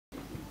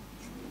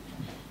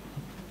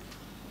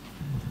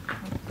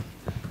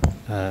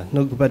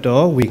နှုတ်ကပတ်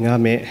တော်ဝေငှ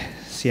မဲ့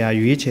ဆရာ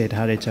ရွေးချယ်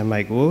ထားတဲ့ကျမ်းပို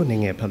က်ကိုန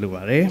ည်းငယ်ဖတ်လို့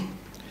ပါတယ်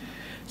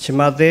။ရှမ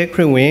ဿဲခ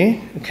ရစ်ဝင်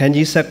အခန်း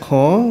ကြီး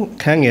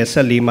7ခန်းငယ်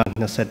14မှ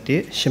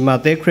21ရှမ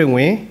ဿဲခရစ်ဝ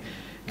င်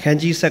အခန်း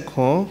ကြီး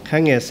7ခ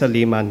န်းငယ်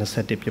14မှ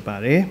21ဖြစ်ပါ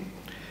တယ်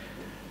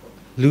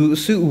။လူအ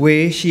စုအ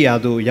ဝေးရှိရာ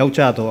သို့ရောက်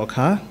ကြသောအ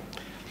ခါ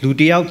လူ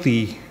တစ်ယောက်သ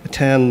ည်အ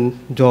ထံ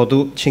တော်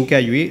သို့ချဉ်က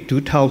ပ်၍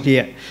ဒူးထောက်လျ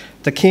က်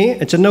သခင်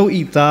အကျွန်ုပ်၏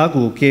သား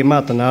ကိုကေမ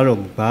သနာတော်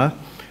မူပါ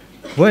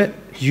ဝက်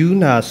ယူ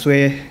နာဆွဲ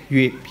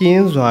၍ပြ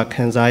င်းစွာ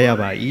ခံစားရ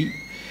ပါ၏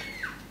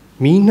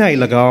မီး၌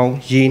၎င်း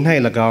ရေ၌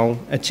၎င်း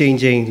အချိန်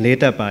ချင်းလဲ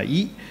တတ်ပါ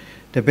၏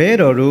တပည့်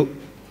တော်တို့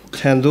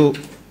ထံသို့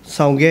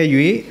ဆောင်ခဲ့၍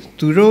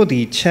သူတို့သ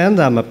ည်ချမ်း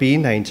သာမပေး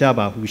နိုင်ကြ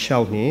ပါဟုလျှော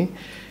က်နှင့်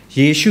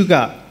ယေရှုက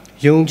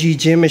ယုံကြည်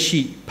ခြင်းမ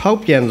ရှိဖောက်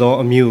ပြန်သော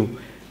အမျိုး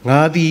ငါ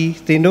သည်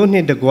သင်တို့နှ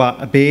င့်တကွ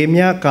အဘယ်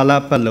မျှကာလ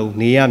ပတ်လုံး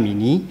နေရမည်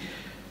နည်း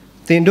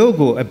သင်တို့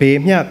ကိုအဘယ်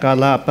မျှကာ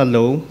လပတ်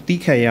လုံး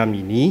တီးခံရမ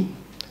ည်နည်း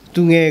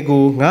သူငယ်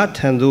ကိုငါ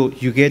ထံသို့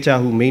ယူခဲ့ကြ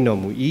ဟုမိန့်တော်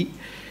မူ၏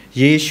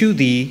ယေရှု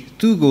သည်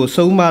သူ့ကို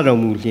ဆုံးမတော်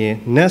မူလျှင်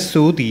နတ်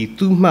ဆိုးသည်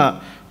သူ့မှ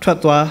ထွက်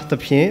သွားသ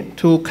ဖြင့်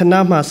ထိုခဏ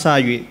မှစ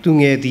၍သူ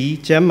ငယ်သည်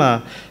ကျမ်းမာ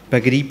ပ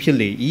ဂတိဖြစ်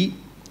လေ၏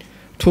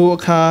ထိုအ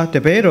ခါတ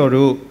ပည့်တော်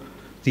တို့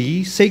သည်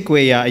စိတ်ကြွ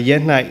ယ်ရာအရ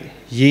က်၌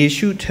ယေ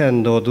ရှုထံ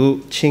တော်သို့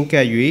ချဉ်က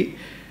ပ်၍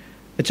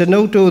အကျွန်ု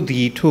ပ်တို့သ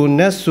ည်ထိုန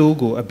တ်ဆိုး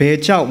ကိုအဘယ်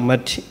ကြောင့်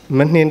မ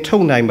နှင်ထု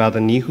တ်နိုင်ပါသ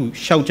နည်းဟု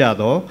လျှောက်ကြ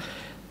သော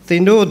သ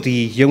င်တို့သ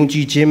ည်ယုံကြ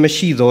ည်ခြင်းမ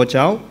ရှိသော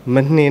ကြောင့်မ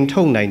နှင်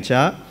ထုတ်နိုင်ကြ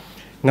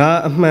ငါ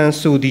အမှန်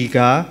ဆိုသည်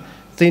ကား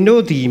သင်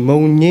တို့သည်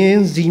မုံည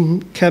င်းစည်း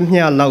ခတ်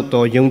မျှလောက်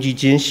သောယုံကြည်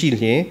ခြင်းရှိ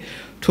လျင်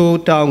ထို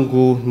တောင်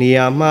ကိုနေ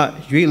ရာမှ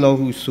ရွေ့လော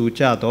ဟုဆို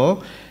ကြသော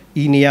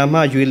ဤနေရာမှ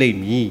ရွေ့လိမ့်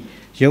မည်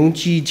ယုံ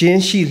ကြည်ခြင်း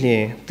ရှိလျ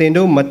င်သင်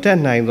တို့မတတ်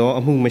နိုင်သော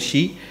အမှုမ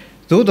ရှိ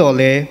သို့တော်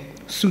လည်း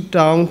ဆု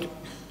တော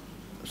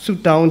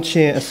င်းခြ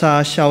င်းအစာ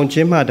ရှောင်ခြ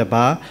င်းမှတ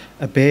ပါ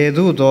အဘယ်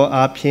သို့သော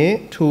အားဖြင့်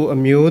ထိုအ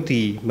မျိုးသ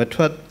ည်မ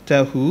ထွက်တ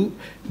တ်ဟု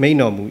မိန့်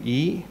တော်မူ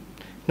၏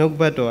နှုတ်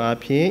ပတ်တော်အား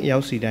ဖြင့်ရော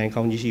က်စီတိုင်း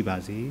ကောင်းကြီးရှိပါ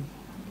စေ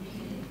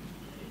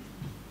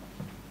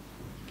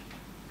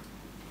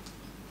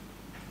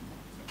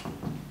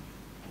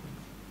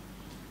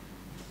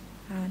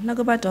နှုတ်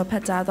ကပတ်တော်ဖ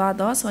တ်ကြားသွား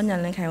တော့ဆောညံ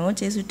လင်းခိုင်ကို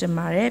ကျေးဇူးတင်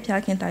ပါတယ်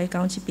ဖျားခင်တာကြီး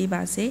ကောင်းချီးပေး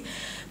ပါစေ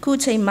ခု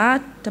ချိန်မှာ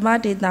ဓမ္မ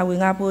ဒေသဝ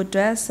င်ငါဖို့အ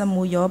တွက်စ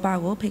မူယောဘ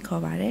ကိုဖိတ်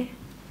ခေါ်ပါတယ်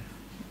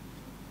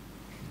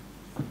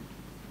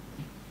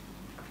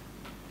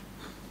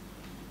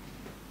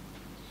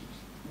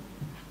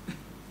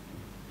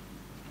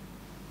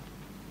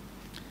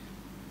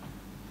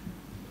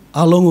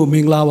အားလုံးကိုမ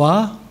င်္ဂလာပါ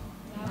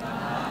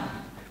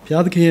ဘု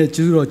ရားသခင်ရဲ့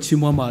ကျေးဇူးတော်ချီး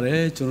မွမ်းပါတ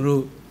ယ်ကျွန်တော်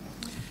တို့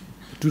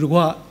အတူတကွ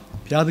ဘု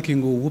ရားသခင်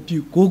ကိုဝတ်ပြု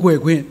ကိုးကွယ်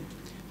ခွင့်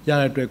ရ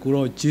တဲ့အတွက်ကို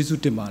တော့ကျေး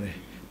ဇူးတင်ပါတယ်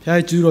ဘုရား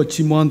ရဲ့ကျေးဇူးတော်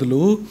ချီးမွမ်းသ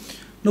လို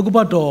နှုတ်ကပ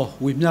တ်တော်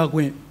ဝေမျှခွ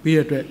င့်ပေး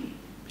တဲ့အတွက်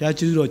ဘုရား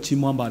ကျေးဇူးတော်ချီး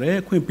မွမ်းပါတယ်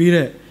ခွင့်ပေး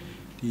တဲ့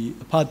ဒီ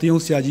အဖသ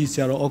င်းဆရာကြီးဆ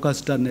ရာတော်ဩဂတ်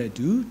စတနဲ့အ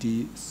တူဒီ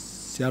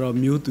ဆရာတော်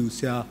မျိုးသူဆ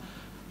ရာ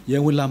ရဲ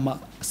ဝလာမ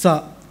အစ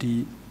ဒီ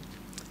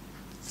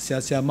ဆ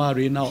ရာမ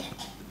တွေနောက်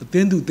အသ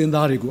င်းသူအသင်း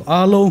သားတွေကို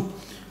အားလုံး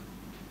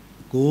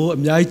ကိုအ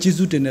များကြီးကျေး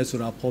ဇူးတင်တယ်ဆို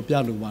တာဖော်ပြ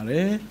လိုပါတ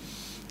ယ်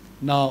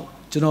။နောက်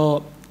ကျွန်တော်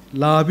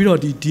လာပြီးတော့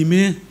ဒီမ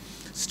င်း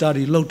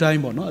study လောက်တိုင်း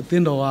ပေါ့နော်အသ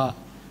င်းတော်က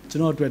ကျွ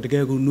န်တော်အတွက်တက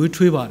ယ်ကိုနှွေး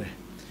ထွေးပါတယ်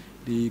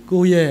။ဒီ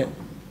ကိုယ့်ရဲ့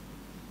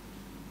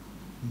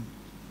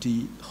ဒီ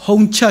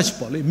home church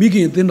ပေါ့လေမိခ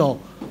င်အသင်းတော်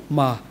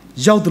မှာ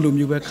ရောက်တယ်လို့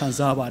မျိုးပဲခံ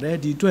စားပါတယ်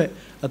။ဒီအတွက်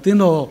အသင်း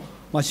တော်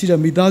မှာရှိတဲ့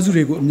မိသားစု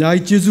တွေကိုအများ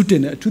ကြီးကျေးဇူးတ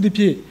င်တယ်အထူးသ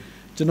ဖြင့်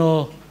ကျွန်တော်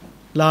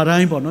လာတို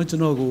င်းပေါ့နော်ကျွ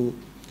န်တော်ကို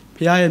ဖခ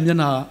င်ရဲ့မျက်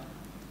နှာ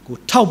ကို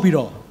ထောက်ပြီး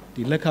တော့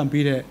ဒီလက်ခံ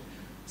ပေးတဲ့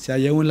ဆရာ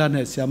ရဲဝင်းလာ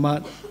နဲ့ဆရာမ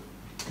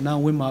နာ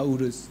ဝင်းမာဦး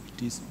တို့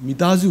ဒီမိ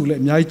သားစုလည်း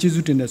အများကြီးကျေး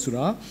ဇူးတင်တယ်ဆို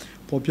တာ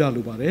ဖော်ပြ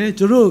လိုပါတယ်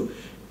ကျွန်တော်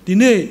ဒီ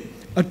နေ့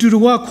အတူတ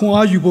ကွခွန်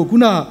အားယူဖို့ခု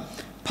န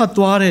ဖတ်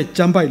သွားတဲ့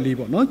ကျမ်းပိုက်လေး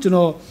ပေါ့နော်ကျွန်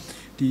တော်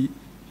ဒီ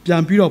ပြ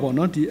န်ပြီးတော့ပေါ့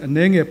နော်ဒီအန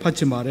ည်းငယ်ဖတ်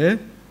ချင်ပါတယ်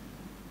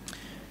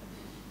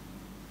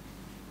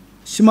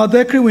ရှမ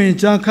ဿဲခရစ်ဝင်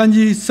ကျမ်းခန်း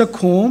ကြီး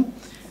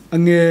7အ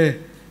ငယ်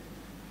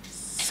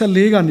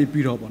14ကနေ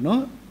ပြီးတော့ပေါ့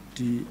နော်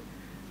ဒီ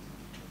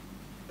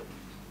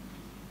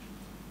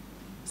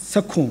စ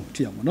ခွန်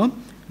တိရမနော်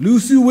လူ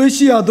စုဝေး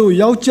ရှိရသို့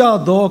ရောက်ကြ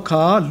သောအ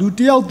ခါလူတ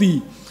စ်ယောက်သည်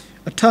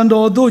အထံ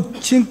တော်သို့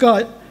ချဉ်ကပ်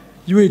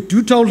၍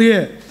ဒူးထောက်လျ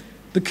က်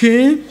သခ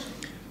င်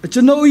အကျွ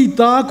န်ုပ်၏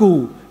သားကို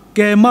က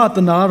ယ်မသ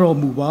နာတော်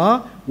မူပါ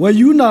ဝ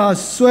ယူနာ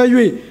ဆွဲ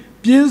၍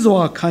ပြင်း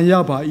စွာခံရ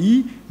ပါ၏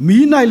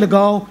မီး၌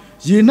၎င်း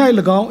ရေ၌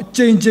၎င်းအ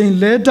ချိန်ချင်း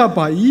လဲတတ်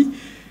ပါ၏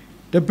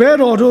တပည့်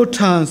တော်တို့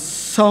ထံ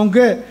ဆောင်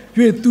ခဲ့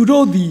၍သူ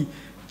တို့သည်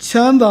ချ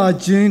မ်းသာ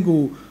ခြင်း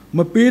ကိုမ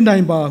ပေးနို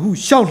င်ပါဟု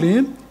လျှောက်လျ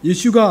င်ယေ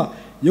ရှုက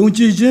ယုံ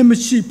ကြည်ခြင်းမ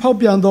ရှိဖောက်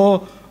ပြန်သော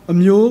အ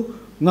မျိုး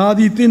ငါသ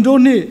ည်သင်တို့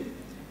နှင့်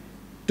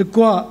တ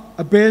ကွ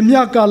အဘယ်မျှ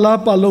ကာလ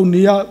ပတ်လုံး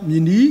နေရမ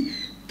ည်နည်း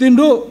သင်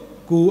တို့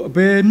ကိုအဘ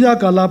ယ်မျှ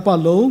ကာလပ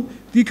တ်လုံး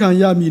သီးခံ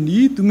ရမည်န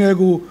ည်းသူငယ်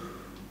ကို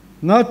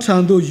ငါထံ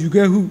သို့ယူ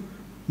ခဲ့ဟု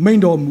မိ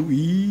န့်တော်မူ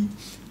၏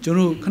ကျွန်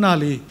တော်ခဏ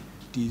လေး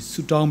ဒီ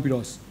ဆူတောင်းပြီး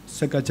တော့ဆ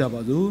က်ကပ်ကြ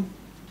ပါစို့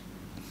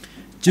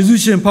ယေရှု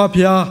ရှင်ဖ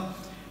ဖျား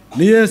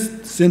နေရ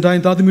စင်တို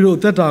င်းသားသမီးတို့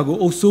အသက်တာကို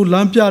အုပ်ဆိုးလ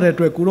မ်းပြတဲ့အ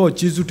တွက်ကိုတော့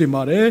ယေရှုတင်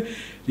ပါတယ်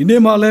ဒီ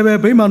နေ့မှလည်းပဲ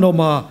ဗိမာန်တော်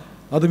မှာ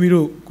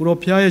Adamiro,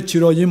 Kuropia,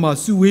 Chiro, Yema,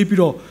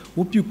 Suwepiro,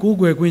 Wopu,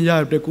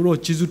 Gwenya, the Kuro,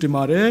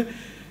 Chizutimare,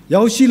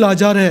 Yaoshi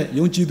Lajare,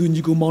 Yonchidu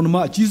Niku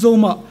Monoma,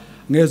 Chizoma,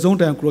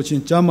 Nezonta and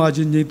Crochin, Chama,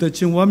 Jinita,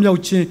 Chinwam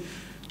Yauchin,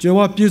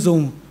 Jewa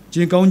Pizon,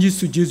 Jinkaunji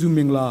Su Jesu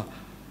Mingla,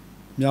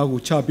 Miagu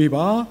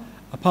Chabiba,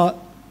 apart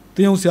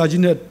Theon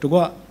Sajinet,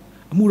 Toga,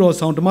 Muro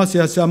Sound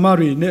Masia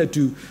Samari, net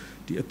to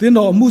the thin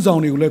of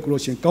Muzoni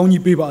Ulecrochin, Kauni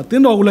Biba,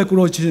 thin of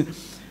Ulecrochin,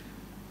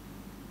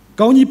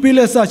 Kauni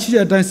Pile Sachi,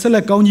 and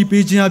select Kauni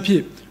Pijin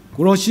Api,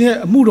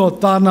 Crochin, Muro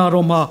Tana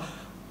Roma,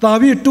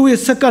 Tavi 2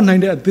 second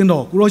 9 at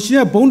Dino,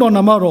 Crochin, Bondo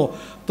Namaro,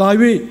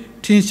 Tavi,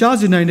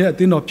 Tinshaz in 9 at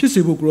Dino,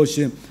 Pisibu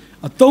Crochin,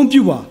 a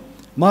Tompiwa,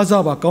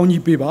 Mazaba, Kauni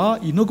Biba,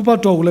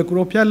 Inokupato,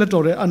 Ulecropia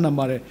Letore,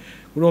 Anamare,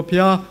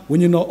 Europia, when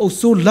you know,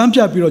 also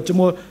Lampia Biro,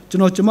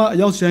 Chama,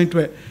 Yausian to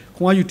it,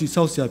 Kwayu to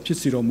Southia,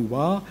 Pisiro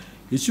Muba,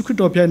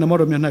 Ishukutopia,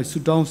 Namoramana,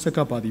 Sudan,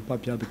 Sakapadi,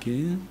 Papia the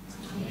King.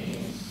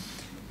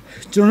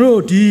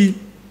 General D.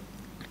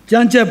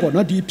 Janjabo,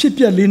 not the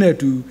Pipia Lina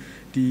to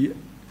the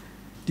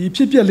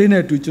Pipia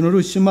Lina to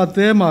General Shima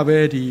Thema,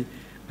 the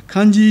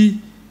Kanji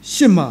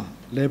Shima,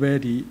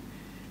 Lebedi,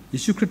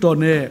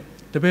 Ishukutone,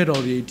 the bed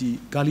of the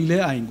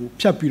Galilea Angu,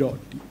 Piapiro,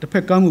 the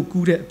Pekamu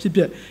Kude,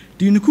 Pipia,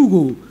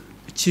 Dinukugo.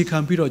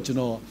 Chikan Piro,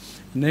 General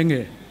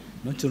Nenge,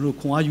 not General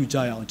Kwayu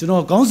Jaya,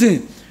 General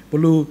Gonsin,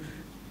 Bulu,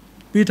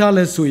 Peter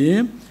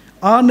Lesui,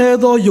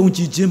 Anedo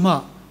Yonji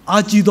Jima,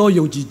 Ajido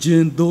Yonji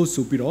Jin, do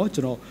Supiro,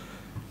 General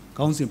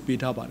Gonsin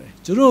Peter Bade,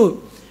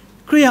 General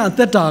Korean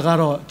Teta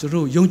Garo,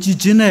 General Yonji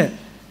Jine,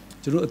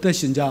 General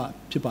Teshinja,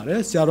 Pipare,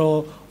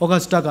 Siaro,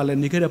 Augusta Gale,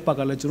 Nikere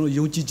Pagale, General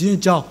Yonji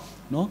Jin Chow,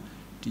 no,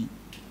 the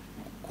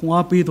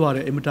Kwa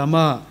Pidware,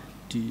 Emitama,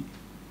 the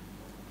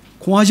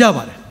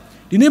Kwajabare.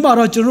 The name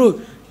of General.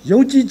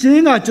 Yonji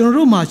Jinga,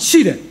 General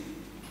Machide.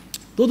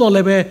 Todo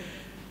lebe,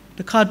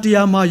 the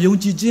Katiama,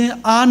 Yonji Jin,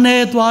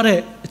 Ane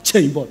Dware,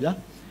 Chamber, ya.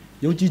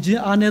 Yonji Jin,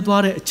 Ane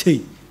Dware,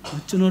 Chain.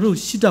 General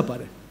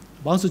Shidabare.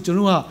 Bonsu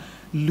General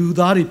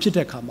Ludari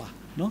Pitekama,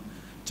 no?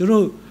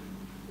 General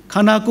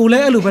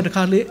Kanakule,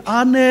 Lubetakali,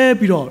 Ane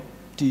Biro,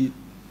 the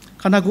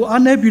Kanaku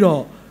Ane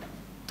Biro,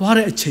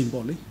 Dware,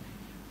 Chamber,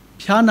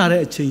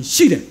 Piana, Chain,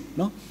 Shide,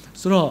 no?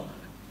 So,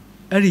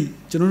 Eddie,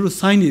 General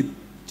sign it,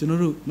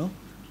 General, no?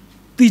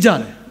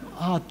 Tijare.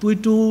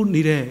 Tuitu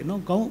nire, no,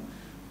 go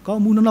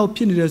Munano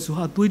Pinire, so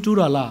ha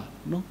Tuitura la,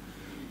 no,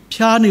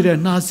 Pianire,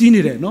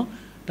 Nazinire, no,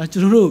 that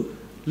you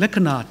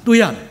Lekana,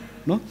 Tuyan,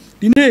 no,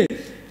 Dine,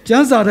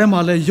 Janza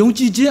Remale,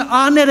 Yonji,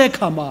 Anere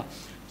Kama,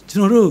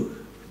 General,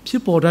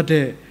 people that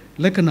day,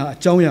 Lekana,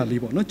 Jauya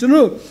Libo, no,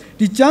 General,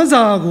 the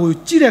Janza go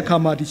Jire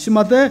Kama, the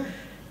Shimate,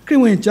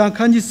 Kriwin Jan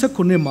Kanji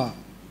Sakunema,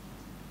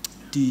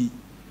 the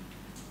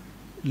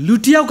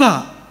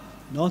Lutiaka,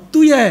 no,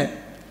 2 years.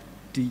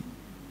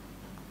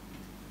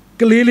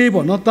 Clearly,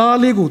 but not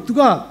Taligo,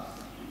 Tuga,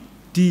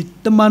 the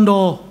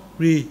Tamando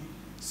Re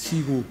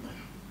Sigo,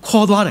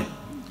 Cordare.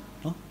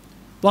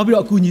 Bobby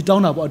Akuni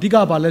down about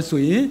Diga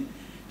Baleswe,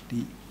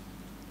 the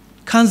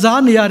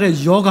Kanzania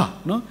yoga,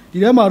 no,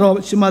 the Emaro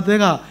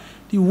Shimatega,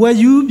 the way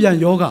you be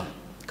yoga,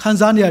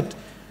 Kanzania,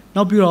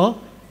 now bureau,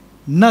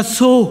 not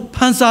so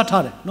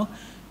pansatare, no,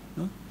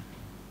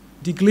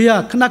 the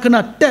clear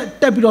Kanakana,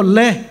 Debito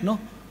le, no,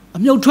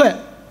 I'm your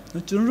twet, no,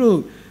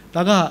 General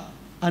Daga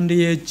and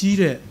the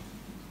Gire.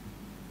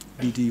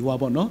 The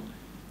Wabono,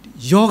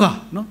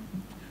 yoga, no?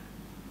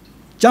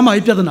 Jama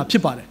Ipatana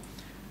Pipare.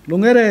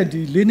 Longere,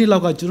 the Lini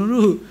Laga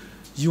General,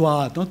 you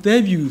are not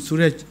debut, so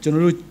that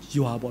General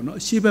you are no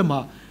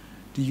Shibema,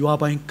 the you are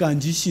buying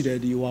Kanji Shide,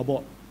 the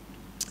Wabo,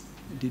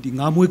 the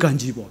Namu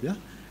Kanji Bob,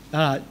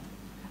 yeah?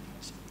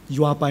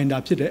 You are buying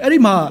that Pite.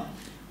 Erima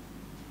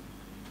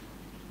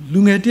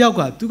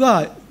Lungetiaga,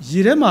 Tuga,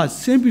 Jirema,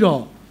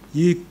 Sempiro,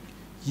 ye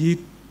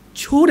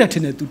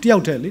choretine to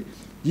Tiauteli,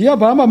 Yia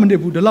Bama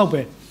Mandebu the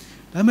Laupe.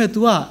 I met to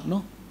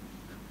no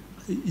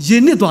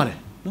Jenny Dware,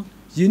 no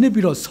Jenny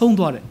Biro Song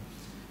Dware.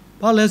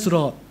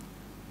 Palesro,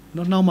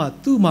 no Nama,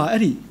 Tuma,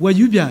 Eddie, where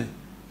you be?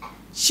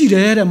 She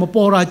there and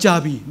Mapora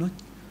Jabi, no?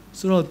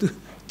 So to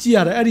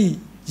Gia Eddie,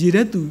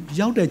 Jire to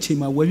Yauda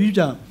Chima, where you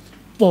jam,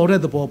 Pore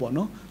the Bobo,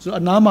 no? So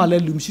Anama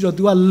let Lumshiro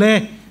do a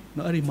le,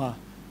 no Erima,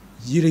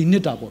 Jire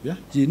Nita Bob, ya,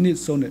 Jenny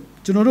Sonnet.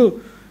 General,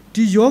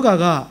 the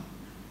yoga,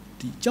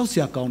 the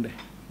Josia County,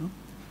 no?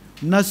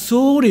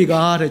 Nasori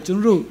Gare,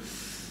 General.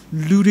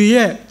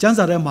 Lurie,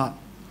 Janzarema,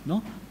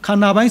 no?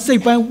 Canabai say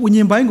by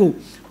Winning Bango,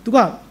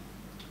 Tuga.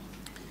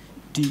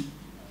 The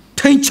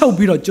Tain Chow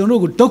Biro,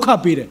 General Doka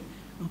Bide,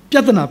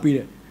 Piatana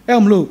Bide,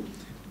 Elmlo,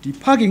 the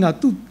parking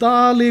at 2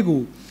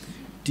 Dalego,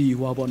 the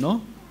Wabono,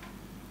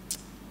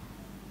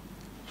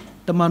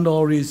 the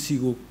Mandori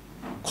Sigo,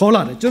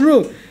 Cola,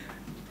 General,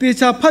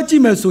 there's a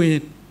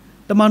Pachimeso,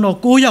 the man of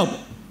Goya.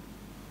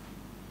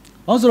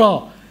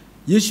 Also,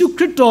 Yeshu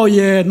Crypto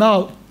ye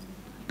now,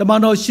 the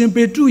man of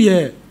Shimpe 2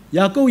 year.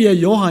 Yako ye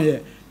Johan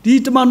ye, the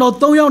Tamano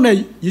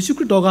Toyone,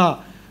 Yeshukutoga,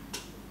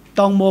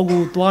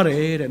 Tangmogu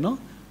Tuare, no?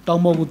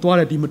 Tangmogu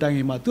Tuare,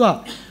 Dimutang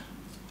Matua,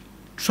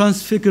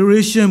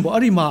 Transfiguration,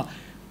 Borima,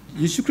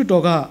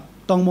 Yeshukutoga,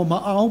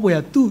 Tangmoma,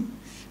 where 2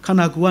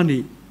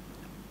 Kanaguani,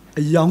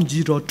 a young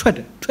Giro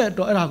tread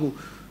or Arago,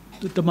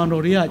 the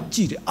Manoria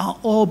Gid,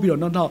 all be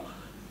not now.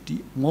 The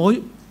more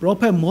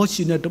proper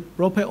motion at the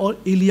proper or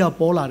Ilia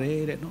Bola,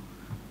 no,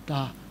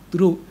 da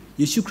through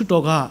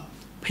Yeshukritoga,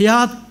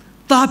 Pia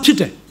ta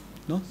pite,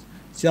 no,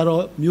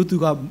 Siaro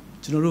Mutuga,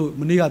 General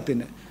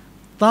Muniatine,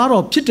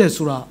 Taro Pite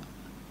Sura,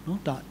 no,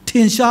 da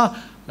Tinsha,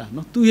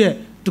 no, 2 years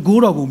to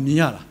go to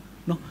Miara,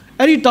 no,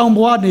 any town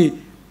board,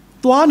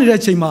 Tuani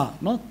Rechima,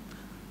 no,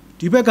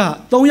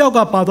 Tibeka,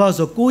 Tonyaga Padas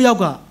or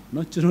Goyaga,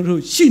 no, General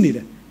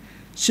Shinide.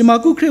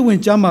 Shimaku Krewin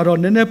Jamaro,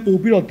 Nene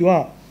Popiro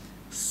to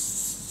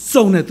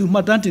so ne to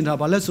Matantin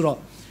have a lesser.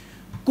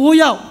 Go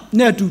out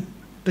near to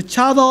the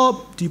child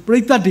of the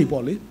break that day,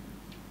 Polly.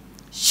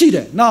 She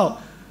did. Now,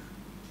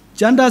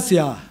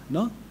 Jandasia,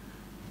 no?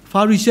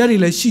 Fariseri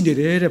le she did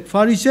it.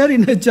 Fariseri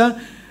in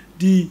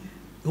the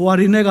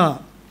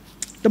Huarinega,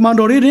 the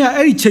Mandorina,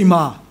 Eri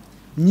Chema,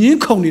 Nin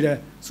Conide,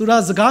 so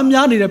that's the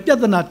Gamiani, the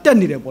Piatana,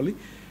 Tenny, Polly.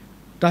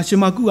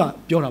 Tashimakua,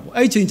 Yorabo,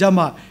 H.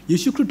 Jama,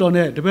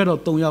 Yeshukutone, the bed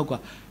of Tonyaga,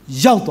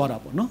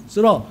 Yautorabo, no?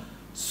 So,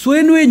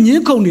 Swinway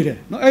Nin Conide,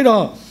 no, I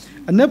don't.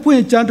 A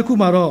Nepuin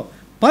Chantakumaro,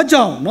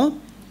 Pajao, no?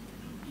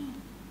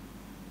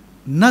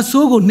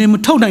 Nasogo name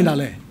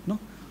Tonale, no?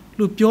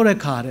 Look pure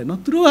card, no?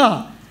 Through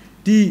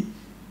the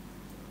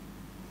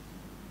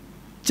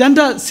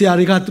Chanda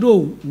Siariga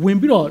through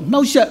Wimbiro,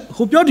 no shit,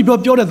 who pure at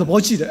the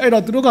Bochi,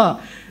 Era Druga,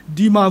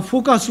 Dima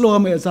Focus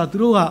Loam as a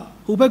Druga,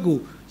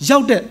 Hubego,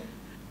 Joutet,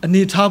 a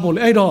neat table,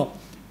 Edo,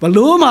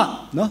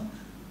 Paloma, no?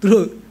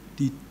 Through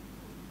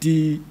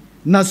the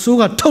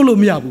Nasuga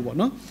Tolomiabu,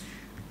 no?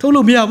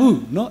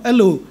 Tolomiabu, no?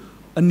 Hello.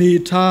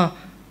 Anita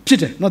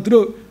Pite, not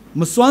through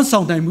Maswan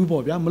sound nine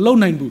move,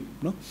 Malone nine boo,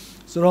 no?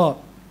 So,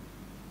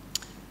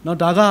 no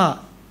Daga,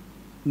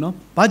 no,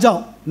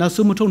 Pajao,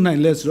 Nasumoto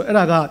nine less,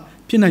 Eraga,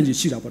 Pinan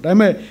Yeshira, but I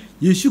may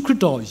Yeshu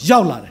Crito,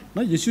 Yaulare,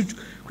 no, Yeshu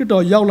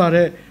Crito,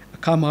 Yaulare,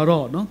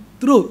 Camaro, no,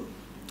 through,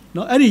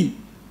 no, Eddie,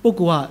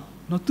 Pokua,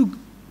 not to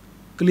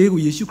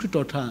Glego Yeshu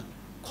Crito Tan,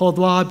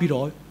 Cordwa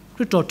Biro,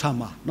 Crito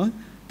Tama, no,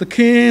 the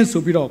King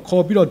so Biro,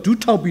 call Biro, do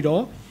tau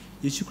Biro,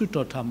 Yeshu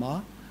Crito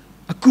Tama.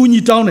 A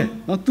Kuni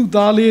down, not too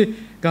dali,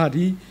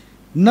 Gadi,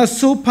 not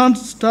so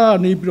panta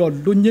neighbor,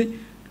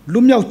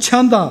 Lumia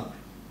Chanda,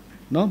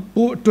 no,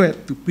 boat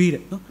to beat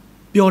it, no,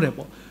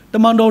 beautiful. The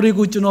Mandori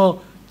good to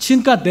know,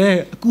 Chinka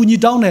there, a Kuni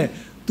down there,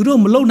 to do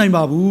Malone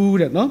Babu,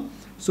 no,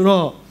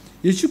 so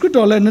you should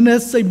all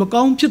and say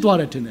Bacon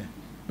Pitwaretine,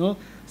 no,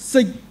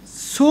 say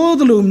so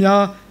the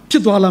Lumia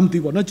Pitwalam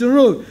Tibo, not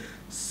general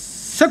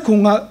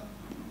Sakunga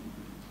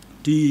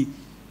the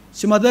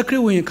Simadakri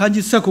when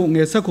Kanji Sakung,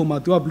 a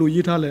Sakoma to a blue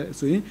yitale,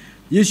 so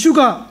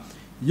Yeshuga,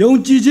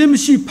 young Jim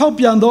she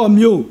popiando a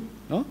mule,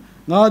 no,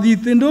 now the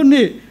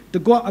Tindone, the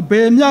go a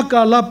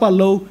Bemyaka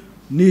lapalo,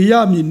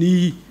 Niyami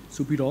ni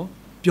supiro,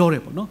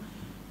 pure, no,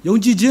 young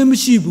Jim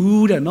she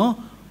wood,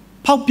 no,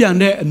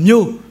 popiande a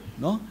mule,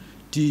 no,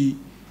 the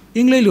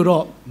English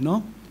Europe,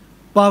 no,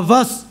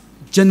 perverse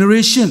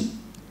generation,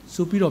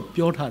 supiro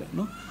pure,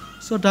 no,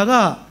 so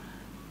Daga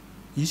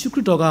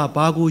Yeshukritoga,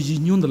 Bago,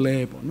 Yinun the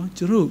labor, no,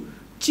 Jeru.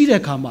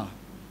 Chile Kama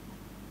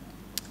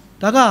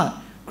Daga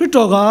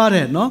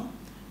Critoga, no?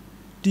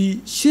 The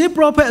she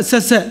proper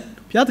assessor,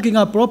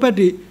 Piatking a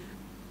property,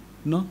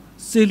 no?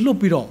 Say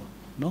Lupiro,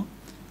 no?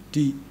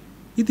 The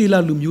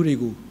Itila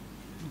Lumurigo,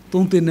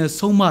 don't in a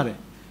so mare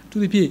to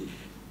the P.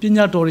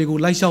 Pinatorigo,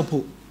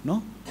 Laishapo,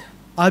 no?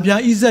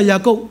 Abia Isa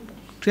Yako,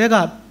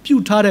 Trega,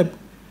 Putare,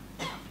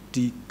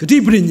 the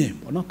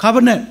Gadibrini, no?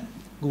 Cabernet,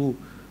 go,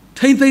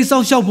 Taint they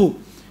South Shapo,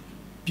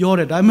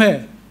 Pure, I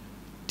may.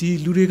 The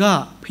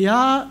Luriga,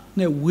 Pia,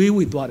 ne way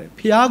with water,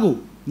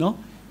 Piago, no,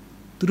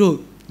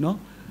 through, no,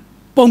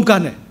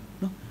 Pomcane,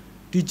 no,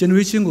 the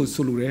generation goes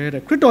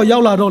Solure, Crito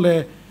Yaula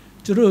Role,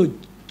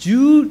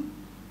 Jew,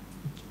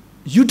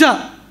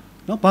 Utah,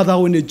 no, Pada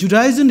when the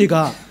Judaism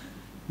nigga,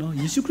 no,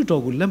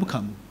 Yeshukrito will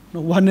lemcam, no,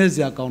 one is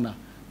the account,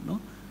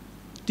 no,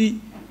 the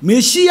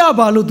Messiah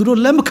Balu through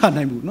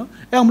lemcan, no,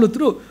 Amlo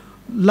through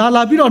La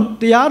Labiron,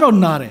 the Aron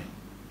Nare,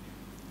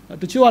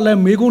 the Chuala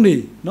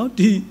Meguni, no,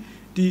 the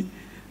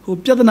who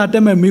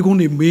Piatanatem and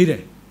Meguni made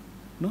it.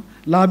 No,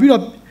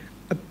 Labira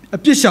a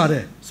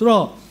Pishare.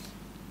 So,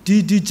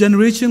 the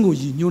generation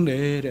goes in your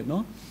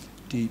no,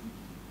 the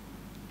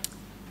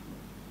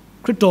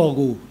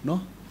Critogo, no,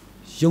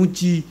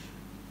 Yonchi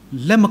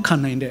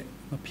Lemacan in there,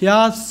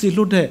 Pia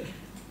Silute,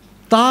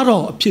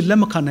 Taro, a Pia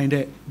Lemacan in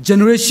there,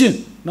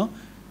 generation, no,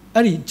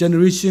 any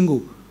generation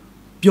go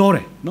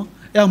pure, no,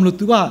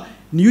 Amlutua,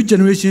 new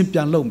generation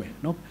pianlome,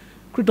 no,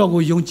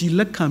 Critogo Yonchi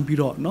Lecan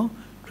Biro, no,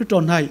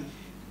 Criton High.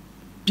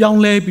 Young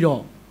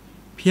labor,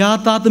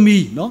 Piata the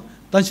me, no?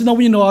 That's no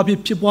we know a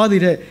people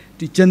the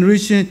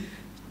generation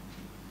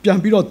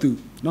Piambiro too,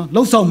 no?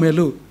 Low sound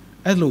melu,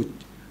 as low,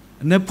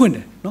 and then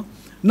point, no?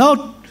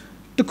 Now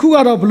the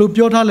Kuara blue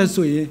Piota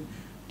Lesui,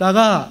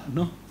 Daga,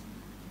 no?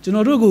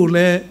 Genorugo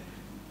le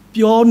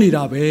Pio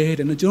Nirabe,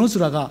 and the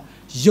Jonosraga,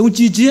 Young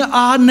Gigi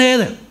are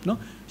nere, no?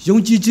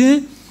 Young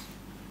Gigi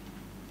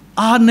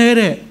are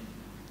nere,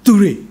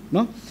 Turi,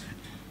 no?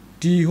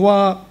 The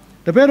Hua,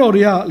 the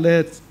Peroria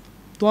let.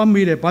 To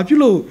me,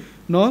 Papulo,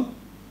 နော်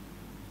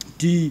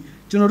ဒီ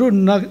ကျွန်တော်တို့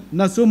န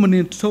တ်ဆိုးမနေ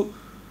ထုတ်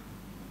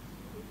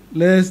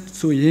လဲ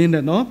ဆိုရင်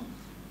နော်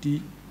ဒီ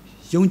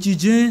ယုံကြည်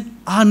ခြင်း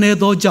အားနည်း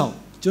သောကြောင့်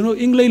ကျွန်တော်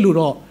အင်္ဂလိပ်လို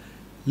တော့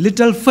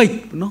little faith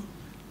နော်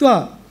သူက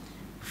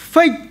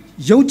faith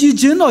ယုံကြည်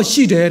ခြင်းတော့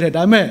ရှိတယ်တဲ့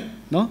ဒါပေမဲ့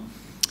နော်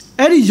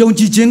အဲ့ဒီယုံ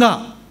ကြည်ခြင်းက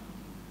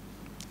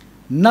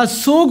နတ်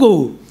ဆိုးကို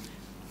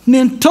နှ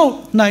င်ထုတ်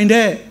နိုင်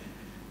တဲ့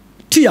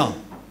ထိအောင်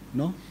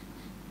နော်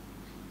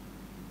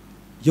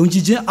ယုံကြ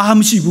ည်ခြင်းအားမ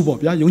ရှိဘူးပေါ့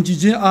ဗျာယုံကြည်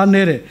ခြင်းအားန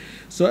ည်းတယ်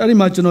ဆိုတော့အဲ့ဒီ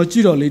မှာကျွန်တော်ကြ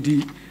ည့်တော့လေဒီ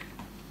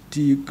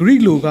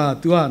Greek လိုက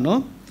သူကနော်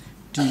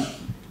ဒီ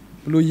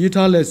ဘယ်လိုရေး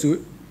ထားလဲဆို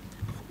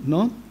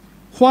နော်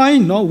why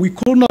no we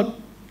could not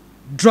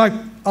drive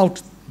out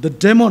the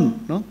demon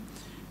နော်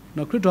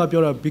နော်ခရစ်တော်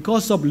ပြောတာ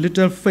because of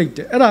little faith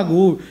အဲ့ဒါ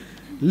ကို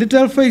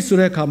little faith ဆို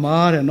တဲ့အခါမှာ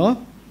တဲ့နော်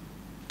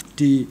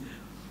ဒီ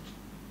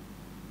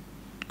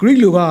Greek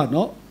လိုက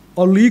နော်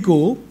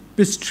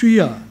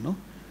oligopistria နော်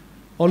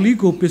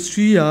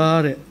oligopistria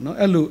တဲ့နော်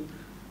အဲ့လို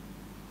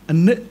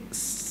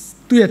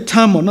သူရဲ့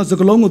term ပေါ့နော်စ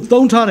ကားလုံးကို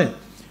သုံးထားတယ်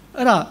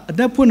အဲ့ဒါအတ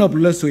က်ဖွင့်တော့ဘယ်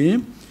လိုလဲဆိုရင်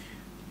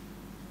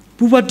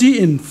poverty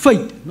in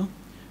faith နော်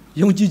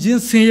ယုံကြည်ခြင်း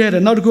ဆင်းရဲတ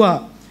ယ်နောက်တစ်ခုက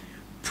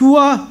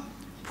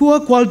poor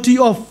quality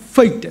of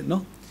faith တဲ့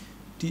နော်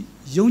ဒီ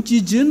ယုံကြ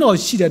ည်ခြင်းတော့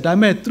ရှိတယ်ဒါပေ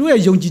မဲ့သူတို့ရဲ့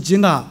ယုံကြည်ခြ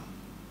င်းက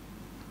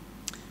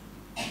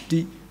ဒီ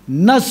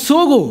နတ်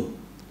ဆိုးကို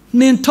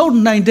နှင်ထုတ်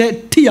နိုင်တဲ့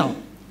ထိအောင်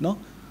နော်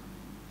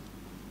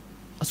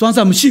အစွမ်း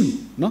စားမရှိဘူး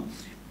နော်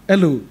အဲ့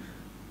လို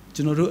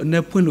ကျွန်တော်တို့အ내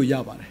ဖွင့်လို့ရ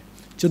ပါတယ်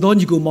ကျွန်တော်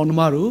ညီကိုမောင်နှ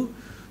မတို့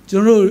ကျွ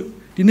န်တော်တို့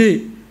ဒီနေ့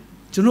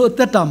ကျွန်တော်အသ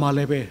က်တာမှာလ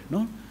ည်းပဲ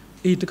နော်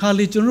အေးတခါ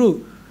လေကျွန်တော်တို့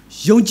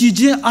ယုံကြည်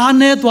ခြင်းအား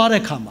နည်းသွား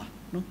တဲ့ခါမှာ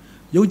နော်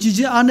ယုံကြည်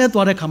ခြင်းအားနည်း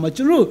သွားတဲ့ခါမှာ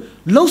ကျွန်တော်တို့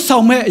လှုပ်ဆော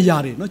င်မဲ့အရာ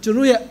တွေနော်ကျွန်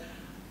တော်ရဲ့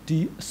ဒီ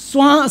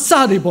စွမ်းအစ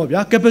တွေပေါ့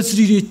ဗျာ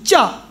capacity တွေကျ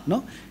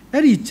နော်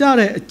အဲ့ဒီကျ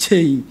တဲ့အချိ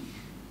န်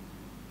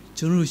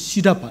ကျွန်တော်တို့ရှိ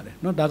တတ်ပါတယ်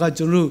နော်ဒါက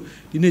ကျွန်တော်တို့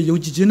ဒီနေ့ယုံ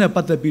ကြည်ခြင်းနဲ့ပ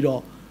တ်သက်ပြီး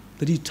တော့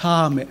သတိ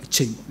ထားရမယ့်အ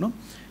ချိန်ပေါ့နော်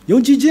ယုံ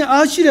ကြည်ခြင်း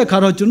အားရှိတဲ့ခါ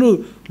တော့ကျွန်တော်တို့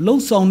လှု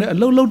ပ်ဆောင်တဲ့အ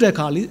လုပ်လုပ်တဲ့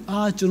ခါလေး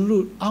ကျွန်တော်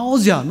တို့အား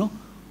စရာနော်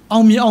အော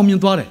င်မြင်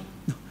သွားတယ်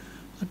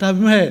ဒါ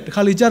ပေမဲ့တ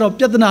ခါလေကျတော့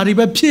ပြဿနာတွေ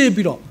ပဲဖြစ်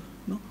ပြီးတော့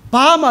နော်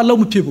ဘာမှအလုပ်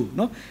မဖြစ်ဘူး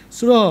နော်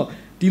ဆိုတော့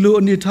ဒီလို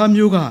အနေထား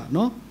မျိုးက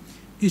နော်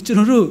ကျွန်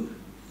တော်တို့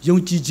ယုံ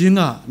ကြည်ခြင်း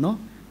ကနော်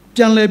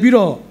ပြန်လဲပြီး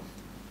တော့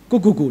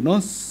ကိုနော်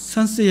ဆ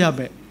န်းစစ်ရမ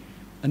ယ်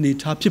အနေ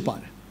ထားဖြစ်ပါ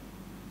တယ်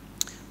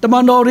တမ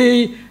န်တော်တွေ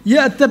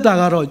ရဲ့အသက်တာ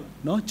ကတော့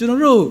နော်ကျွန်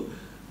တော်တို့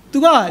သူ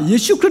ကယေ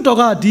ရှုခရစ်တော်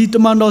ကဒီတ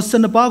မန်တော်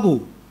12ပါးကို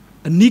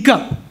အနိ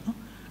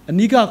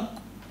က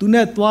သူ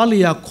နဲ့သွား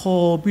လျာ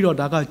ခေါ်ပြီးတော့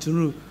ဒါကကျွန်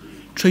တော်တို့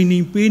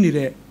training ပေးနေ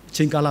တဲ့အ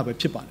ချိန်ကာလပဲ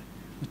ဖြစ်ပါတယ်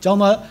။ကျောင်း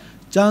သား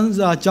ကျမ်း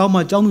စာကျောင်း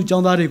မှာကျောင်းသူကျော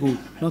င်းသားတွေကို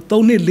နော်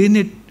3နှစ်4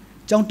နှစ်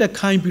ကျောင်းတက်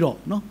ခိုင်းပြီးတော့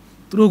နော်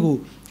သူတို့ကို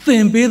သ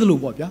င်ပေးသလို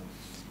ပေါ့ဗျာ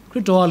။ခရ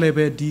စ်တော်ကလည်း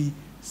ပဲဒီ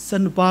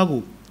12ပါး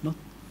ကိုနော်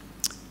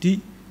ဒီ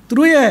သူ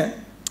တို့ရဲ့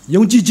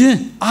ယုံကြည်ခြင်း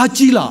အား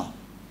ကြီးလာ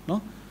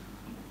နော်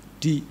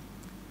ဒီ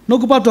နှု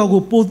တ်ကပတ်တော်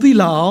ကိုပိုသိ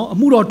လာအောင်အ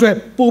မှုတော်အတွက်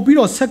ပို့ပြီး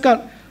တော့ဆက်ကပ်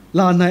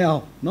လာနိုင်အော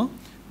င်နော်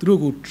သူတို့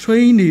ကို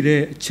train နေ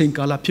တဲ့အချိန်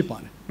ကာလဖြစ်ပါ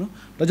တယ်နော်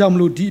ဒါကြောင့်မ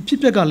လို့ဒီအဖြစ်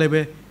အပျက်ကလည်း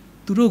ပဲ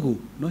သူတို့ကို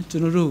နော်ကျွ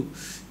န်တော်တို့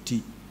ဒီ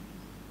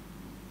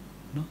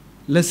နော်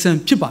lesson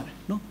ဖြစ်ပါတယ်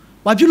နော်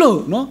ဘာဖြစ်လို့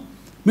နော်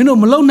မင်းတို့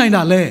မလုံနိုင်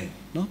တာလဲ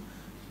နော်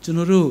ကျွန်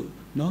တော်တို့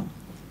နော်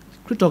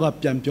ခရစ်တော်က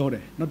ပြန်ပြောတ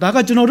ယ်နော်ဒါက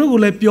ကျွန်တော်တို့ကို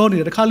လည်းပြောနေ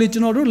တယ်တခါလေကျွ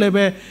န်တော်တို့လည်း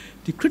ပဲ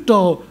ဒီခရစ်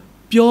တော်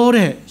ပြော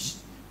တဲ့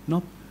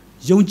နော်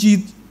ယုံကြည်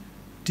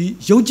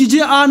ခြ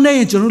င်းအားနဲ့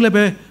ကျွန်တော်တို့လည်း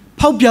ပဲ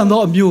ဖောက်ပြန်သော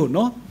အမျိုး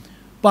နော်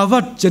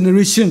pervert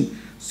generation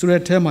ဆိုတဲ့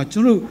အထဲမှာကျွ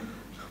န်တော်တို့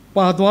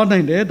ပါသွားနို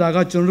င်တယ်ဒါက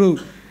ကျွန်တော်တို့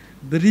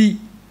သတိ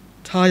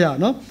ထားရ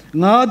နော်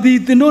ငါသည်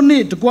သင်တို့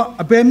နေ့တကွ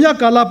အဘယ်မြတ်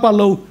ကာလပတ်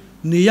လုံး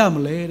နေရမ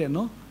လဲတဲ့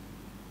နော်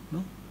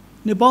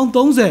နှစ်ပေါင်း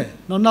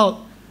30နောက်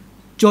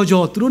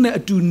ကြော်သူတို့နဲ့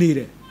အတူနေတ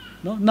ယ်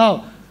နော်နောက်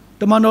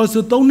တမန်တော်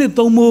ဆို3နှစ်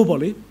3မိုးပေါ့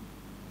လေ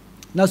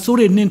နောက်ဆိုး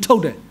တွေနှင်ထု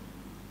တ်တယ်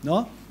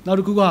နော်နောက်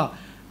တစ်ခုက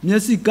မျ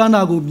က်စိကန်း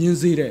တာကိုမြင်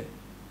စေတယ်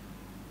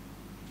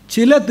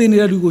ခြေလက်တင်နေ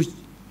တဲ့လူကို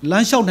လ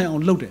မ်းလျှောက်နိုင်အော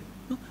င်လုပ်တယ်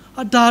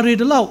နော်ဒါတွေ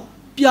တလောက်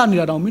ပြနေ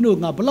တာတောင်မင်းတို့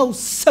ငါဘလောက်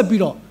ဆက်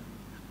ပြီးတော့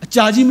အ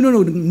ကြာကြီးမင်း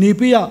တို့နေ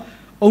ပေးရ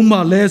အောင်မ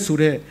လဲဆို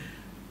တဲ့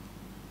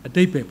အ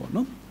တိတ်ပဲပေါ့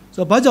နော်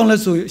ဆိုတော့ဘာကြောင့်လဲ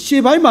ဆို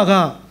ရှေ့ပိုင်းမှာက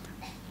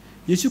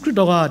ယေရှုခရစ်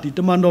တော်ကဒီတ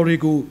မန်တော်တွေ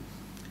ကို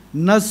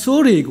နတ်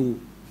ဆိုးတွေကို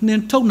နှ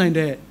င်ထုတ်နိုင်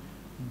တဲ့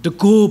တ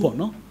ကိုးပေါ့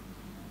နော်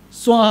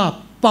စွမ်း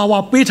ပါဝါ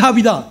ပေးထား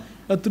ပြီးသား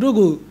သူတို့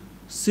ကို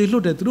ဆေလွ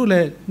တ်တယ်သူတို့လ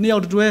ည်းနှစ်ယော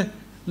က်တွဲ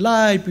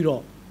လိုက်ပြီး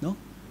တော့နော်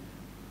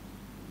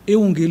ဧ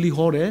ဝံဂေလိ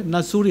ဟောတယ်န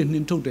တ်ဆိုးတွေနှ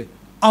င်ထုတ်တယ်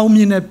အောင်မြ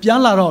င်တယ်ပြန်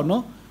လာတော့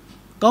နော်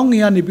ကောင်းင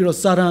င်ကနေပြီးတော့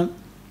စာရန်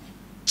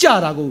ကြ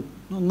တာကို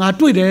နော်ငါ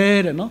တွေ့တယ်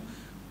တဲ့နော်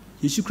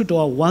ယေရှုခရစ်တော်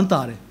ကဝမ်း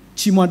သာတယ်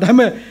ချီးမွမ်းဒါပေ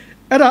မဲ့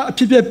အဲ့ဒါအ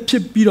ဖြစ်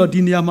ပြီးတော့ဒီ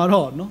နေရာမှာ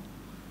တော့နော်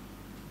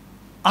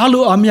အား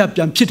လုံးအမြတ်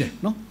ပြန်ဖြစ်တယ်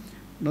နော်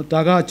ဒါ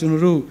ကကျွန်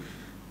တော်တို့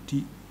ဒီ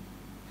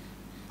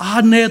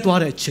အားနည်းသွား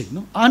တဲ့အချိန်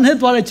နော်အားနည်း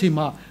သွားတဲ့အချိန်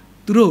မှာ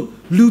သူတို့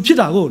လူဖြစ်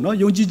တာကိုနော်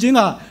ယုံကြည်ခြင်း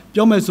က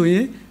ပြောမယ်ဆိုရ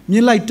င်မြ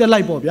င်လိုက်တက်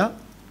လိုက်ပေါ့ဗျာ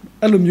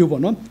အဲ့လိုမျိုး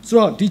ပေါ့နော်ဆို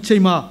တော့ဒီချိ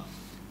န်မှာ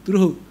သူ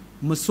တို့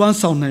မစွမ်း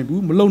ဆောင်နိုင်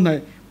ဘူးမလုံနို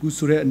င်ဘူး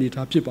ဆိုတဲ့အနေအ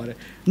ထားဖြစ်ပါတယ်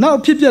နောက်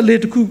အဖြစ်ပြက်လေး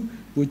တစ်ခု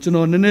ကိုကျွန်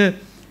တော်နည်းနည်း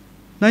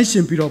နှိုင်းရှ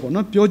င်ပြီးတော့ပေါ့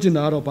နော်ပြောချင်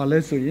တာကတော့ဗာလဲ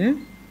ဆိုရင်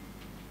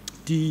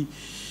ဒီ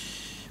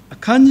အခ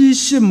အခန်းကြီး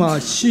8မှာ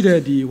ရှိတဲ့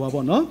ဒီဟော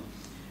ပေါ့နော်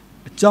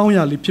အကြောင်းအ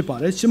ရာလေးဖြစ်ပါ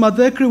တယ်ရှမာ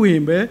သဲခရစ်ဝ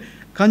င်ပဲ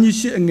အခန်းကြီး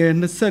8အငယ်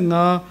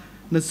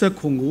25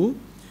 29ကို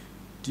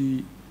ဒီ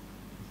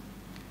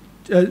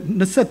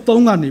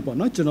23ကနေပေါ့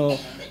နော်ကျွန်တော်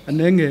အ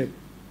နည်းငယ်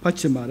ဖတ်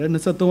ချင်ပါတယ်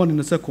23ကနေ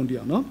29တိ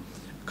အောင်နော်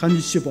အခန်း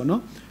ကြီး8ပေါ့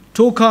နော်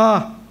ထိုအခါ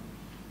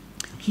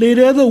လေ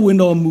ထဲသို့ဝင်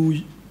တော်မူ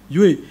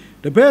၍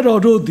တပည့်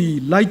တော်တို့သည်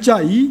လိုက်ကြ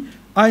၏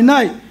အိုင်၌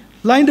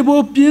လိုင်းတ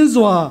ဘိုးပြင်း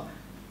စွာ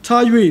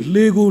ထား၍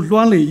လေကိုလွှ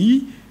မ်းလေ၏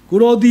ကို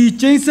တော်သည်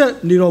ကျိန်းဆက်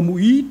နေတော်မူ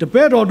၏တပ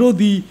ည့်တော်တို့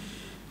သည်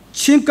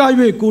ချင်းကား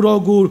၍ကို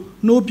တော်ကို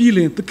နှိုးပြီးလ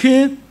င်သခ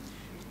င်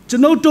ကျွ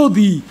န်ုပ်တို့သ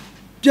ည်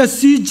ပျက်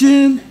စီးခြ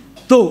င်း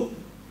သို့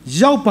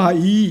ရောက်ပါ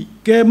၏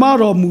ကယ်မ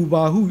တော်မူ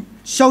ပါဟု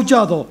ရှောက်ကြ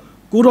သော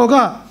ကိုတော်က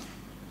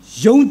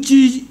ယုံကြ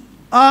ည်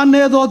အားန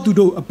ည်းသောသူ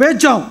တို့အဘဲ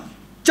ကြောင့်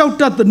ကြောက်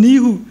တတ်သည်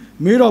ဟု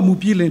မေးတော်မူ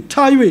ပြီးလင်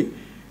ထား၍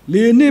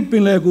လေနှင့်ပ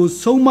င်လယ်ကို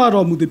ဆုံးမ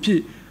တော်မူသည်ဖြ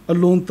စ်အ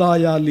လွန်သာ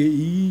ယာလေ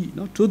၏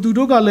နော်ထိုသူ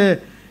တို့ကလည်း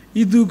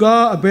ဤသူက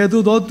အဘယ်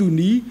သို့သောသူ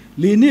နည်း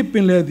လေနှင့်ပ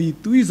င်လယ်သည်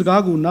သူ၏စ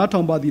ကားကိုနား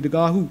ထောင်ပါသည်တ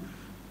ကားဟု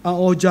အံ့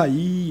ဩကြ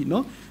၏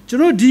နော်ကျွန်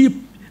တော်ဒီ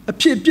အ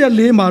ဖြစ်အပျက်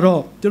လေးမှာ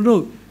တော့ကျွန်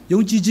တော်ယုံ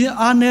ကြည်ခြင်း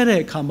အားနည်း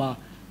တဲ့အခါမှာ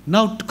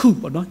နောက်တစ်ခု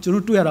ပေါ့နော်ကျွန်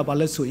တော်တွေ့ရတာဘာ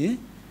လဲဆိုရင်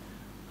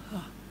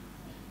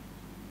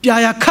ပြာ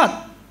ရခတ်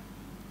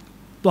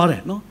သွားတ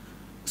ယ်နော်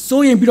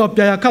စိုးရင်ပြီးတော့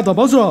ပြာရခတ်သွား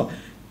ဘာလို့ဆိုတော့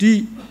ဒီ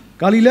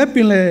ဂါလိလဲပ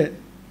င်လယ်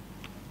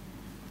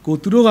ကို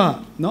သူတို့က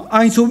နော်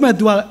အိုင်ဆိုမဲ့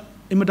သူက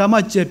အင်မတန်မှ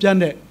ကျေပြတ်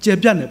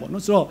နေပေါ့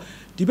နော်ဆိုတော့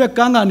ဒီဘက်က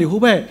န်းကနေ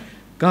ဟိုဘက်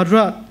ဂါဒရ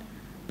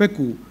ဘက်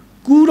ကို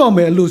ကူးတော့မ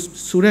ယ်လို့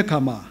ဆိုတဲ့ခါ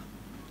မှာ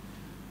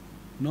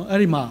နော်အဲ့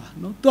ဒီမှာ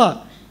နော်သူက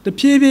တ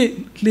ဖြည်းဖြည်း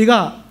လေက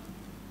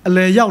အ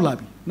လဲရောက်လာ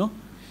ပြီနော်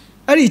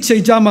အဲ့ဒီချိ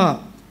န်ကြမှာ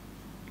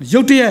ရု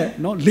တ်တရက်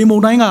နော်လေမု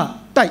န်တိုင်းက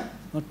တို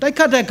က်ခ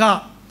တ်တဲ့က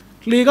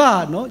လေက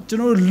နော်ကျွန်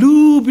တော်တို့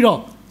လူးပြီးတော့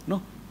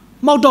နော်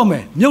မှောက်တော့မ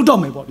ယ်မြုပ်တော့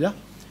မယ်ပေါ့ဗျာ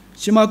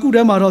ရှင်မာကု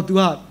ထဲမှာတော့သူ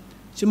က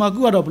ရှင်မာကု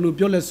ကတော့ဘယ်လို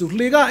ပြောလဲဆို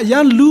လေကအရ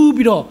န်လူး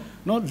ပြီးတော့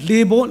နော်လေ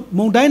ပုံ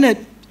မုန်တိုင်းနဲ့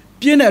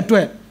ပြင်းတဲ့အတွ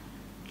က်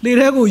လေ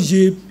ထဲကို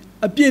ရေ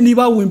အပြည့်နီး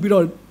ပါးဝင်ပြီး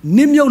တော့န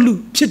စ်မြုပ်လူ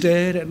ဖြစ်တ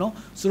ယ်တဲ့နော်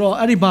ဆိုတော့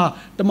အဲ့ဒီမှာ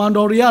တမန်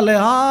တော်တွေကလ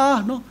ည်းဟာ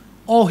နော်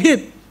အော်ဟစ်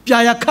ပြာ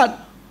ရခတ်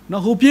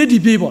နော်ဟိုပြေးဒီ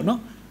ပြေးပေါ့နော်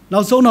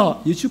နောက်ဆုံးတော့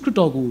ယေရှုခရစ်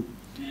တော်ကို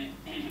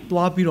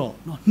သွားပြီးတော့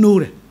နော်နှိုး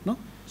တယ်နော်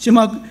ရှင်မ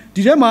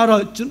ဒီထဲမှာ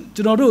တော့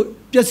ကျွန်တော်တို့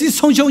ပျက်စီး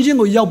ဆုံးရှုံးခြင်း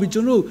ကိုရောက်ပြီး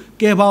ကျွန်တော်တို့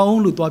ကယ်ပါအော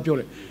င်လို့သွားပြော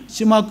တယ်ရှ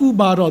င်မကု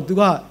ပါတော့သူ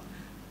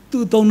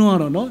အသုံးနှုန်းက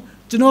တော့နော်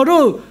ကျွန်တော်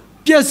တို့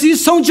ပျက်စီး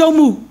ဆုံးရှုံး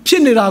မှုဖြ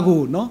စ်နေတာ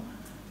ကိုနော်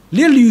လ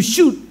စ်လျူ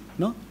ရှု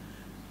နော်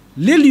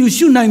လစ်လျူ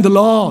ရှုနိုင်တယ်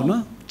လို့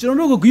နော်ကျွန်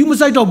တော်တို့ကိုဂရုမ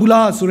စိုက်တော့ဘူး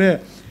လားဆိုတော့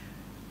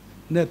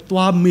နဲ့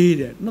သွားမေး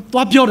တယ်နော်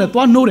သွားပြောတယ်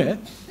သွားနှိုးတယ်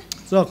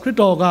ဆိုတော့ခရစ်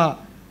တော်က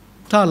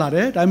ထလာတ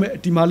ယ်ဒါပေမဲ့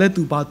ဒီမှာလဲ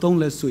သူဘာသုံး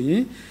လဲဆိုရ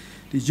င်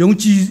ဒီယုံ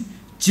ကြည်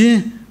ခြင်း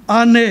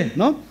အားနည်း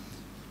နော်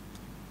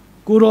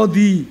ကိုတော်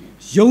ဒီ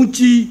ယုံ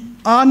ကြည်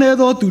အားနည်း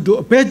သောသူတို့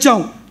အဘဲကြော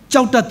င့်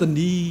ကြောက်တတ်သ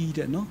ည်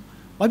တဲ့နော်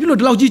ဘာဖြစ်လို့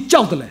ဒီလောက်ကြီး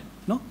ကြောက်တယ်လဲ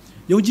နော်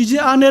ယုံကြည်ခြ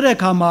င်းအားနည်းတဲ့အ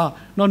ခါမှာ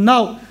နော်နော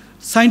က်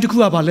ဆိုင်းတစ်ခု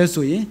ကဘာလဲ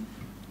ဆိုရင်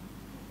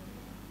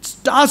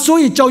တာဆို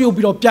ရင်ကြောက်ရွံ့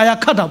ပြီးတော့ပြာရ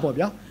ခတ်တာပေါ့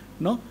ဗျာ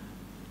နော်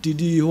ဒီ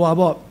ဟိုပါ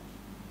ပေါ့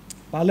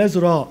ဘာလဲ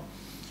ဆိုတော့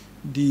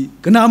ဒီ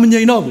ကနာမငြိ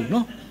မ်တော့ဘူး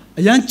နော်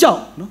အရန်ကြော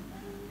က်နော်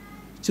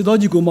ချစ်တော်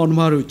ကြီးကိုမောင်နှ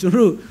မတို့ကျွန်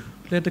တော်တို့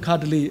လက်တစ်ခါ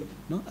တလေ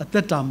နော်အသ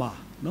က်တာမှာ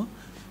နော်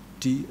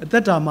ဒီအသ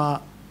က်တာမှာ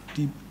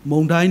ဒီ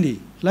မုံတိုင်းတွေ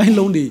လိုင်း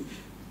လုံးတွေ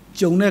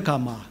ကြုံတဲ့အခါ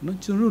မှာနော်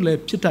ကျွန်တော်တို့လည်း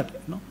ဖြစ်တတ်တ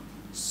ယ်နော်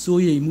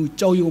စိုးရိမ်မှု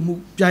ကြောက်ရွံ့မှု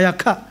ပြာရ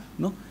ခတ်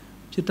နော်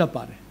ဖြစ်တတ်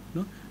ပါတယ်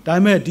နော်ဒါ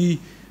ပေမဲ့ဒီ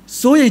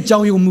စိုးရိမ်ကြော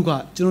က်ရွံ့မှုက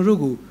ကျွန်တော်တို့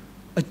ကို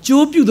အ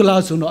ကျိုးပြုသ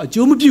လားဆိုတော့အ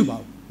ကျိုးမပြုပါ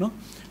ဘူးနော်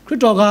ခရစ်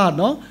တော်က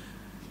နော်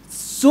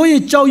စိုးရိ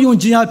မ်ကြောက်ရွံ့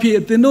ခြင်းအဖြစ်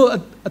အသင်တို့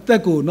အသ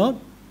က်ကိုနော်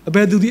အဘ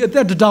ယ်သူဒီအသ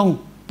က်တောင်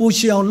ပို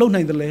ရှေအောင်လုပ်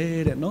နိုင်တယ်လေ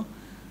တဲ့နော်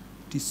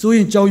ဒီစိုးရ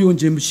င်ကြောက်ရွံ့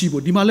ခြင်းမရှိ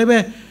ဘူးဒီမှာလည်းပဲ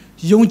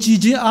ယုံကြည်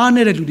ခြင်းအား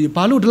နဲ့တဲ့လူတွေ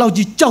ဘာလို့ဒီလောက်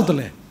ကြီးကြောက်တယ်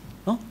လဲ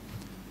နော်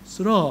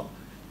ဆိုတော့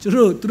သူ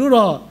တို့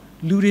တော့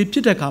လူတွေဖြ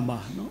စ်တဲ့ခါမှာ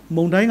နော်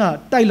မုန်တိုင်းက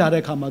တိုက်လာ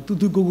တဲ့ခါမှာ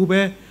သူကို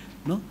ပဲ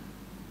နော်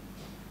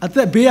အသ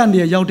က်ဘေးကနေ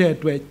ရောက်တဲ့အ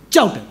တွက်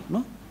ကြောက်တယ်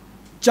နော်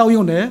ကြောက်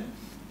ရွံ့တယ်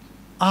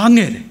အားင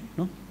ယ်တယ်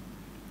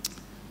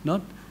နော်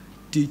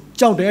ဒီ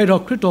ကြောက်တယ်အဲ့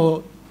တော့ခရစ်တော်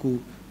ကို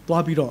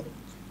သွားပြီးတော့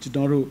ကျွန်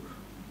တော်တို့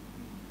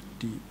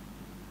ဒီ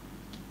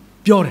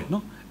ပြောတယ်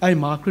နော်အဲ့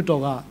မှာခရစ်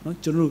တော်ကနော်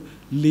ကျွန်တော်တို့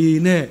လေ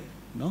နဲ့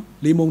နော်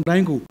လေမုန်တို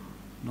င်းကို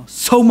နော်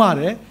ဆုံးမ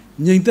တယ်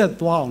ငြိမ်သက်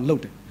သွားအောင်လု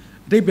ပ်တယ်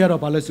အတိတ်ပဲ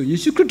တော့ဘာလဲဆိုယေ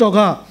ရှုခရစ်တော်က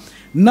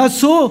နတ်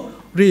ဆိုး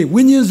တွေ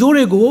ဝိညာဉ်ဆိုး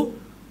တွေကို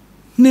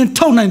နှင်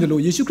ထုတ်နိုင်တယ်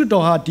လို့ယေရှုခရစ်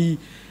တော်ဟာဒီ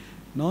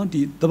နော်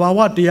ဒီသဘာဝ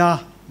တရား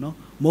နော်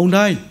မုန်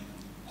တိုင်း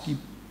ဒီ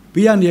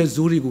ဘေးရန်ရဲ့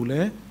ဇိုးတွေကိုလ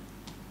ည်း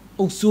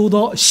အုပ်ဆိုး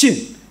သောအရှင်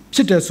ဖြ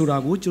စ်တယ်ဆိုတာ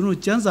ကိုကျွန်တော်တို့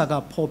ကျမ်းစာက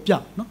ဖော်ပြ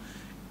နော်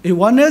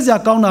ဝမ်းနည်းစရာ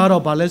ကောင်းတာက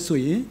တော့ဘာလဲဆို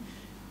ရင်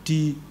ဒီ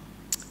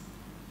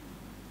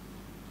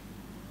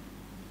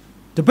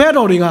တပည့်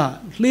တော်တွေက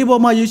လှေ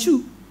ပေါ်မှာယေရှု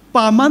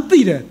ပါမှန်းသိ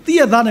တယ်သိ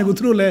ရသားနဲ့ကို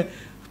သူတို့လည်း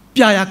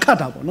ပြာရခတ်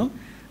တာပေါ့နော်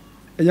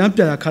အရန်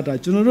ပြာရခတ်တာ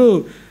ကျွန်တော်တို့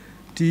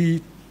ဒီ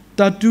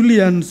တာတူလီ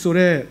ယန်ဆို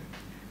တဲ့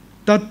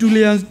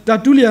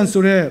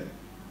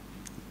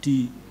ဒီ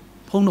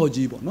ဖုန်းတော်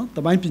ကြီးပေါ့နော်တ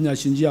ပိုင်းပညာ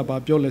ရှင်ကြီးကဘာ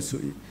ပြောလဲ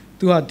ဆိုရင်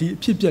သူကဒီအ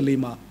ဖြစ်ပြက်လေး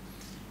မှာ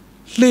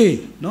လှေ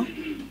နော်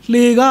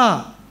လှေက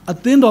အ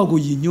သင်းတော်ကို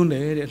ယဉ်ညွှန်းတ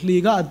ယ်တဲ့လှေ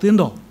ကအသင်း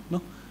တော်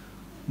နော်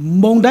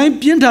မုန်တိုင်း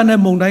ပြင်းထန်တဲ့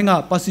မုန်တိုင်းက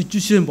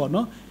persecution ပေါ့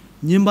နော်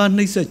ညှဉ်းပန်း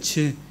နှိပ်စက်ခြ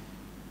င်း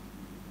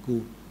ကို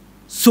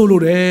ဆိုလို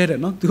တယ်တဲ့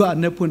နော်သူကအ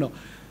내ဖွင့်တော့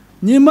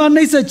ညှဉ်းပန်း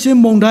နှိပ်စက်ခြင်း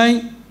မုန်တိုင်း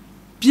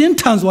ပြင်း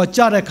ထန်စွာ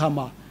ကြားတဲ့အခါ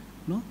မှာ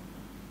နော်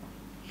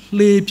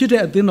လေဖြစ်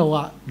တဲ့အသင်းတော်က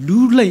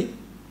လူးလိမ့်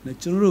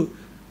ကျွန်တော်တို့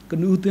က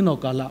နူးအသင်းတော်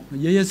ကာလ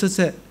ရဲရဲဆက်ဆ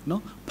က်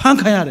နော်ဖမ်း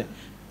ခံရတယ်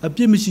အ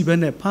ပြစ်မရှိဘဲ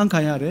နဲ့ဖမ်းခံ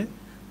ရတယ်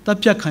တပ်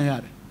ဖြတ်ခံရ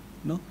တယ်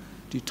နော်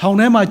ဒီထောင်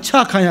ထဲမှာချ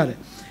ခံရတယ်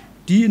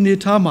ဒီအနေ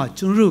ထားမှာ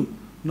ကျွန်တော်တို့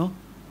နော်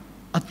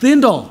အသင်း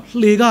တော်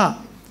လှေက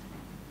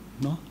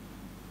နော်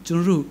ကျွန်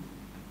တော်တို့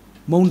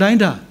မုန်တိုင်း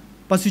တာ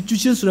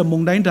persecution ဆိုတဲ့မု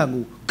န်တိုင်းတာ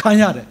ကိုခံ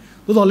ရတယ်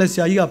သို့တော်လည်းဆ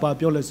ရာကြီးက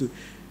ပြောလဲဆို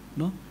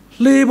နော်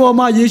လှေပေါ်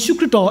မှာယေရှု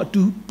ခရစ်တော်အ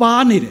တူပါ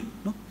နေတယ်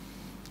နော်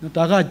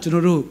ဒါကကျွန်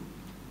တော်တို့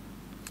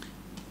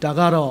ဒါ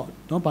ကတော့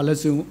နော်ဘာလဲ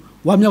ဆို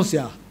ဝမ်းမြောက်စ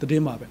ရာတည်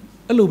င်းပါပဲ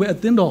အဲ့လိုပဲအ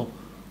သင်းတော်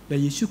လ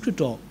ည်းယေရှုခရစ်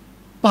တော်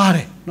ပါတ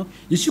ယ်နော်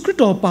ယေရှုခရစ်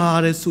တော်ပါ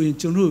တယ်ဆိုရင်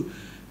ကျွန်တော်တို့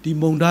ဒီ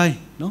မုန်တိုင်း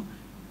နော်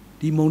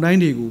ဒီမုန်တိုင်း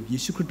တွေကိုယေ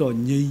ရှုခရစ်တော်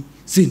ငြိမ်း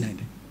စေနိုင်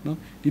တယ်နော်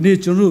ဒီနေ့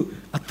ကျွန်တော်တို့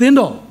အသင်း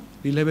တော်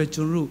ဒီလည်းပဲ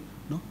ကျွန်တော်တို့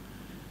နော်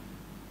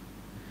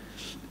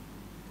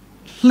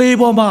လှေ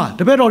ပေါ်မှာတ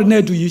ပည့်တော်တွေ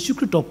နဲ့အတူယေရှုခ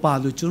ရစ်တော်ပါ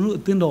လို့ကျွန်တော်တို့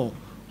အသင်းတော်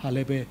ဟာလ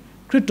ည်းပဲ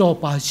ခရစ်တော်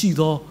ပါရှိ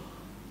သော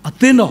အ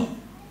သင်းတော်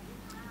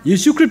ယေ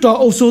ရှုခရစ်တော်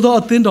အုပ်စိုးသော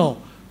အသင်းတော်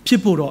ဖြစ်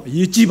ဖို့တော့အ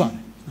ရေးကြီးပါတ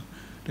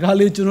ယ်ဒါက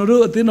လေကျွန်တော်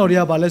တို့အသင်းတော်တွေ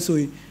ကဘာလဲဆို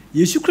ရင်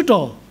ယေရှုခရစ်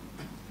တော်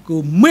ကို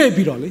မဲ့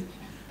ပြီးတော့လေ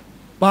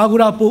ဘာကူ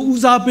တာပို့ဦး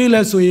စားပေး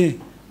လဲဆိုရင်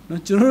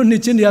နော်ကျွန်တော်တို့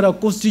နေ့ချင်းတွေကတော့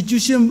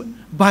constitution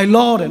by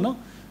law တဲ့နော်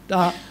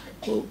ဒါ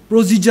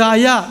procedure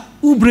ရ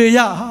ဥပဒေရ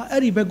ဟာ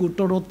အဲ့ဒီဘက်ကို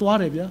တော်တော်သွား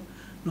တယ်ဗျာ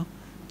နော်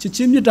ချစ်ချ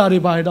င်းမြတ်တာတွေ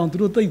ပါတယ်တောင်သူ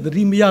တို့သိသ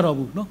တိမရတော့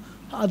ဘူးနော်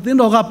အသင်း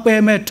တော်ကပ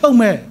ယ်မဲ့ထုတ်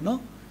မဲ့နော်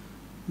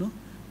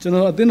ကျွန်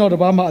တော်အသင်းတော်တ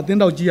စ်ပါးမှာအသင်း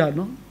တော်ကြီးရ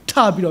နော်ထ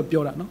ပြီးတော့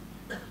ပြောတာ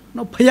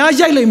နော်ဖျား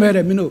ရိုက်လိုက်မဲ့တ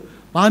ယ်မင်းတို့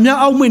ဘာများ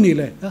အောက်မွင့်နေ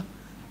လဲဟာ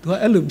သူက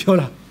အဲ့လိုပြော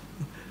တာ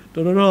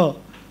တော်တော်နော်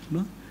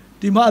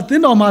ဒီမှာအသ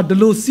င်းတော်မှာဒီ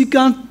လိုစီ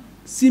ကံ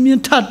စီမ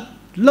င်းထတ်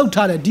လောက်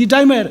ထားတယ်ဒီ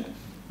တိုင်းမဲ့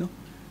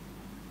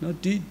နော်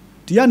ဒီ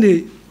ကနေ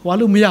ဟွာ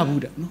လို့မရ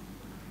ဘူးတဲ့နော်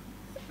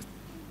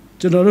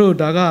ကျွန်တော်တို့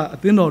ဒါကအ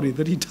သင်းတော်တွေသ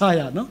တိထား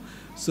ရနော်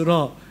ဆို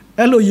တော့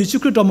အဲ့လိုယေရှု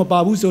ခရစ်တော်မပါ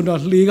ဘူးဆိုတော့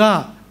လှေက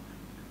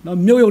နော်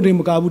မြို့ရုံတွေ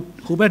မကဘူး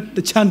ဟိုဘက်တ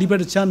စ်ချမ်းဒီဘက်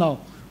တစ်ချမ်းတော့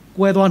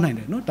ကွဲသွားနိုင်တ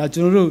ယ်နော်ဒါကျွ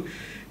န်တော်တို့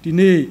ဒီ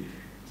နေ့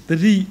သ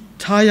တိ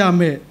ထားရ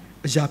မယ့်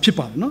အရာဖြစ်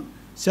ပါတယ်နော်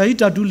ဆရာကြီး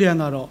တာတူလျံ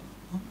ကတော့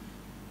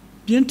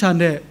ပြင်းထန်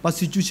တဲ့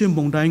persecution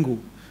မုန်တိုင်းကို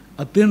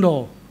အသင်း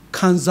တော်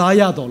ခံစား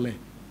ရတော့လဲ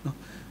နော်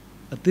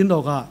အသင်း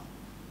တော်က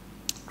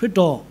ခရစ်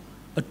တော်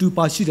အတူ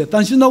ပါရှိတယ်တ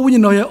န်ရှင်တော်ဝိညာ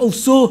ဉ်တော်ရဲ့အုပ်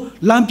စိုး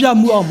လမ်းပြ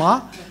မှုအောက်မှာ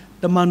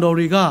တမန်တော်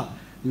တွေက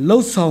လှု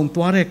ပ်ဆောင်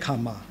သွားတဲ့ခါ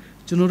မှာ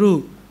ကျွန်တော်တို့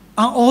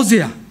အံ့ဩစ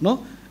ရာနော်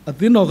အ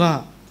သင်းတော်က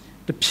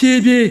တဖြ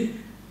ည်းဖြည်း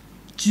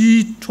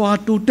ကြီးထွား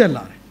တိုးတက်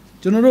လာတယ်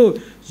ကျွန်တော်တို့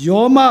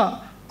ယောမ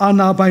အာ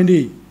နာပိုင်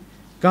တွေ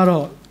က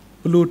တော့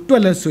ဘလို့တွ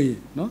က်လဲဆိုရင်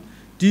နော်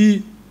ဒီ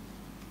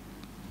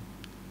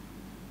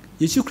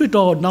ယေရှုခရစ်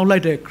တော်နောက်လို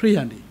က်တဲ့ခရိယ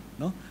န်တွေ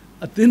နော်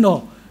အသင်း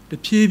တော်တ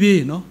ဖြည်းဖြ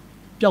ည်းနော်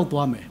ပျောက်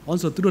သွားမယ်။ဘာ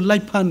လို့ဆိုသူတို့လို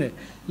က်ဖမ်းတယ်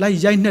လိုက်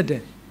ရိုက်နှက်တ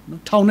ယ်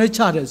နော်ထောင်ထဲချ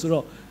တယ်ဆို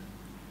တော့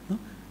နော်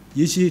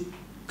ယေရှု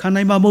ခံ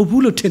နိုင်မှာမဟုတ်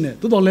ဘူးလို့ထင်တယ်။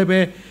သို့တော်လည်းပဲ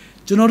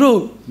ကျွန်တော်တို့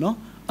နော်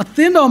အသ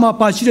င်းတော်မှာ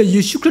ပါရှိတဲ့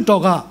ယေရှုခရစ်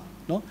တော်က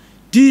နော်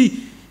ဒီ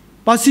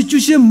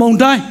persecution မုန်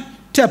တိုင်း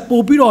ထက်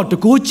ပိုပြီးတော့တ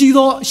ကိုးကြီး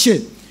သောအရှင်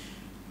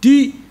ဒီ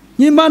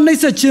ညှဉ်းပန်းနှိပ်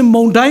စက်ခြင်း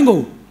မုန်တိုင်း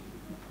ကို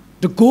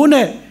တကိုး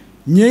နဲ့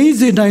ငြိမ်း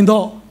စေနိုင်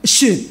သောအ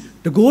ရှင်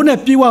တကိုးနဲ့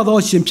ပြေဝသော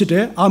အရှင်ဖြစ်တ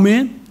ယ်အာမ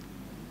င်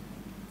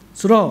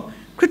ဆိုတော့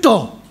ခရစ်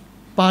တော်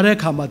ပါတဲ့အ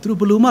ခါမှာသူတို့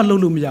ဘယ်လိုမှလု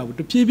ပ်လို့မရဘူး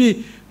တဖြည်းဖြည်း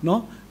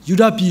နော်ယူ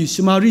ဒပြည်ရှ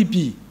မာရိပြ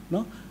ည်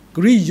နော်ဂ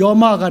ရိယော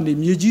မကနေ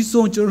မြေကြီးစွ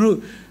န်းကျွန်တော်တို့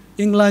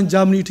အင်္ဂလန်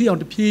ဂျာမနီထိအောင်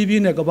တဖြည်းဖြ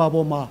ည်းနဲ့ကမ္ဘာ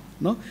ပေါ်မှာ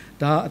နော်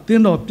ဒါအသ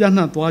င်းတော်ပြန့်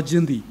နှံ့သွားခြ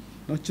င်းသည်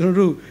နော်ကျွန်တော်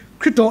တို့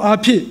ခရစ်တော်အား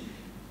ဖြင့်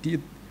ဒီ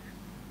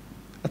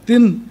အသ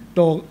င်း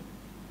တော်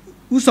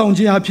ဥဆောင်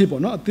ခြင်းအားဖြင့်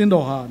ပေါ့နော်အသင်း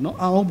တော်ဟာနော်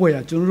အာအောင်ပွဲရ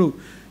ကျွန်တော်တို့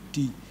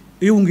ဒီ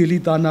ဧဝံဂေလိ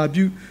သာနာ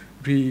ပြု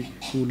တွေ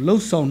ကိုလှု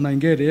ပ်ဆောင်နိုင်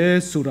ခဲ့တယ်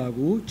ဆိုတာ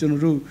ကိုကျွန်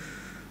တော်တို့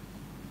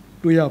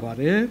တွေ့ရပါ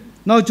တယ်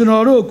။နောက်ကျွန်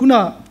တော်တို့ခုန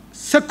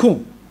ဆက်ခွန်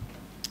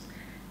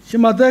ရှ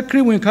မသက်ခရ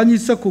စ်ဝင်ခန်း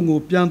ကြီးဆက်ခွန်ကို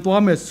ပြန်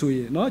သွားမယ်ဆိုရ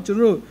င်เนาะကျွန်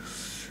တော်တို့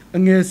အ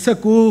ငယ်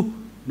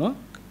16เนาะ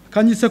ခ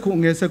န်းကြီးဆက်ခွန်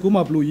အငယ်16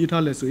မှာဘယ်လိုရေး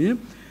ထားလဲဆိုရင်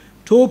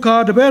ထိုအခါ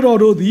တပည့်တော်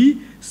တို့သည်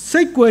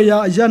စိတ်ကြွယ်ရာ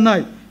အရ၌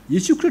ယေ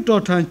ရှုခရစ်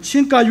တော်ထံချ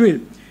င်းကပ်၍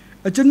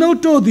အကျွန်ုပ်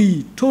တို့သည်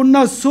ထိုန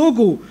တ်ဆိုး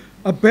ကို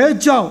အဘဲ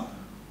ကြောင့်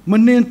မ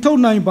နှင်ထုတ်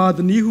နိုင်ပါသ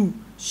နည်းဟု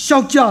ရှော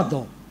က်ကြ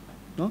တော်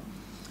နော်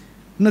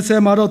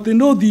20မှာတော့သင်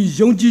တို့သည်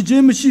ယုံကြည်ခြ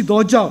င်းမရှိ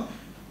သောကြောင့်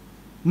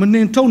မနှ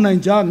င်ထုတ်နို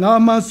င်ကြငါ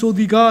မှဆိုသ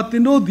ည်ကားသ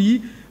င်တို့သည်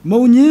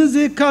မုံညင်း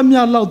စေခမြ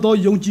လောက်သော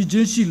ယုံကြည်ခြ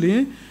င်းရှိလျ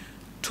င်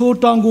ထို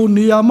တောင်ကို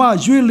နေရာမှ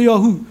ရွေ့လျော့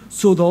ဟု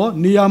ဆိုသော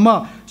နေရာမှ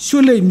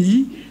ရွှေ့လိမ့်မည်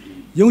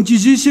ယုံကြည်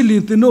ခြင်းရှိလျ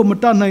င်သင်တို့မ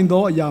တတ်နိုင်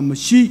သောအရာမ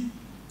ရှိ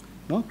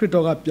နော်ခရစ်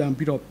တော်ကပြန်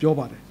ပြီးတော့ပြော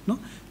ပါတယ်နော်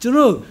ကျွန်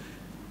တော်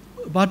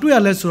ဘာတွေ့ရ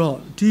လဲဆိုတော့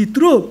ဒီသူ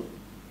တို့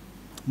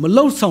မ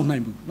လှုပ်ဆောင်နို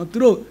င်ဘူးเนาะသူ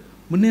တို့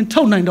မနှင်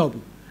ထုတ်နိုင်တော့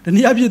ဘူးဒီ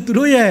နေ့အဖြစ်သူ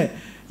တို့ရဲ့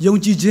ယုံ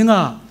ကြည်ခြင်းက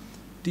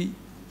ဒီ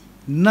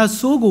နတ်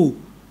ဆိုးကို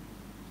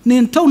နှ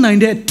င်ထုတ်နိုင်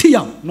တဲ့ထိ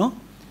အောင်เนาะ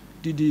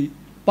ဒီ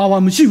ပါဝါ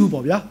မရှိဘူး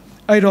ပေါ့ဗျာ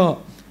အဲ့တော့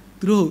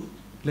သူတို့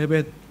လည်းပဲ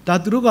ဒါ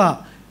သူတို့က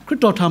ခရ ခရ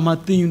စ်တော်ထာမှာ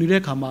သင်ယူနေ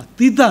တဲ့အခါမှာ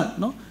သီးသန့်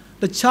နော်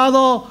တခြား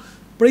သော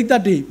ပရိသ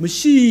တ်တွေမ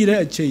ရှိတဲ့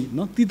အချိန်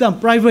နော်သီးသန့်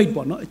private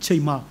ပေါ့နော်အချိ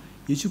န်မှာ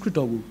ယေရှုခရစ်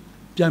တော်ကို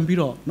ပြန်ပြီး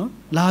တော့နော်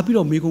လာပြီး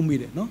တော့မေးခွန်းမေး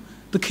တယ်နော်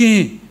သခင်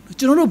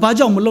ကျွန်တော်တို့ဘာ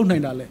ကြောင့်မလုပ်နို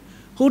င်တာလဲ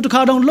ဟိုတစ်ခါ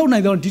တောင်လုပ်နို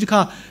င်တော့ဒီတစ်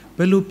ခါဘ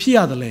ယ်လိုဖြစ်ရ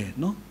တယ်လဲ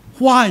နော်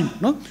why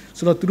နော်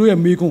ဆိုတော့သူတို့ရဲ့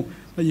မေးခွန်း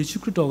ယေရှု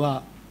ခရစ်တော်က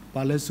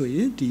ဘာလဲဆိုရ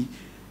င်ဒီ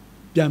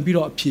ပြန်ပြီး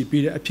တော့အဖြေ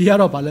ပေးတယ်အဖြေက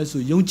တော့ဘာလဲ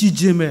ဆိုယုံကြည်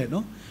ခြင်းပဲ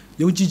နော်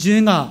ယုံကြည်ခြ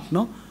င်းက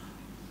နော်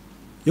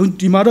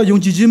ဒီမှာတော့ယုံ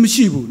ကြည်ခြင်းမ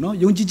ရှိဘူးနော်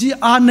ယုံကြည်ခြင်း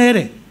အားနည်းတ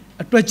ယ်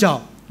အတွက်ကြော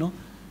င့်နော်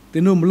သ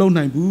င်တို့မလုပ်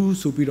နိုင်ဘူး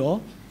ဆိုပြီးတော့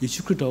ယေ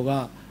ရှုခရစ်တော်က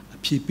အ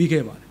ဖြေပေး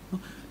ခဲ့ပါတယ်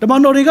နော်တမ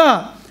န်တော်တွေက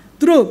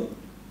သူတို့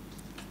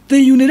သ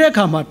င်ယူနေတဲ့အ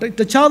ခါမှာ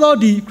တခြားသော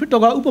ဒီခရစ်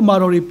တော်ကဥပမာ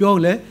တော်တွေပြော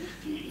လဲ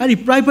အဲ့ဒီ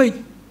private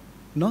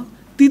နော်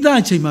တိတ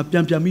အချိန်မှာပြ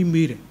န်ပြီး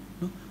မေးတယ်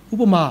နော်ဥ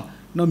ပမာ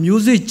နော်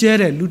မျိုးစေ့ကျဲ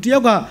တယ်လူတယော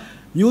က်က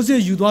မျိုးစေ့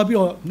ယူသွားပြီး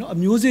တော့နော်အ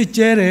မျိုးစေ့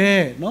ကျဲတ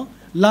ယ်နော်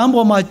လမ်း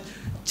ပေါ်မှာ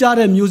ကြား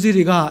တဲ့မျိုးစေ့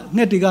တွေက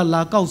ငှက်တွေက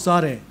လာကောက်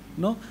စားတယ်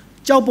နော်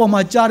ကြောက်ပေါ်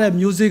မှာကြားတဲ့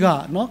မျိုးစေ့က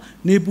နော်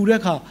နေပူတဲ့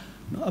အခါ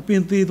နော်အပ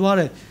င်သေးသွား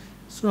တယ်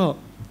ဆိုတော့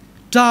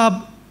ဒါ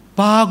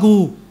ဘာ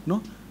ကို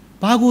နော်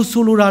ဘာကို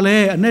ဆိုလိုတာလဲ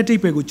အ내တိ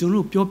တ်ပဲကိုကျွန်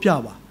တော်တို့ပြောပြ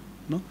ပါ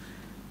နော်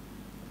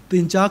သ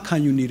င်ကြားခံ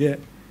ယူနေတဲ့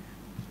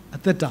အ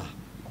သက်တာ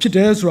ဖြစ်တ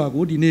ယ်ဆိုတာ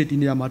ကိုဒီနေ့ဒီ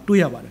နေရာမှာတွေ့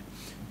ရပါတယ်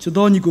ချစ်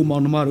တော်ညီကိုမော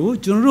င်နှမတို့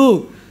ကျွန်တော်တို့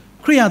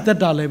ခရိယာသက်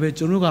တာလည်းပဲ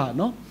ကျွန်တော်တို့က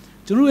နော်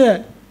ကျွန်တော်ရဲ့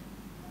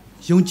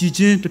ယုံကြည်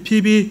ခြင်းတဖြ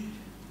ည်းဖြည်း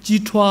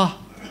ကြီးထွား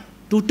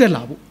တိုးတက်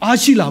လာဖို့အား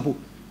ရှိလာဖို့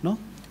နော်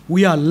we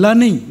are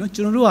learning နော်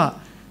ကျွန်တော်တို့က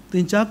သ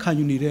င်ကြားခံ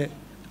ယူနေတဲ့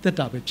အသက်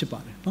တာပဲဖြစ်ပါ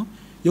တယ်နော်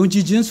ယုံကြ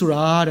ည်ခြင်းဆို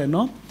တာတဲ့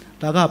နော်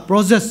ဒါက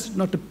process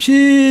နော်တဖြ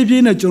ည်းဖြ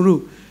ည်းနဲ့ကျွန်တော်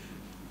တို့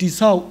တိ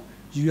ဆောက်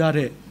ယူရ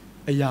တဲ့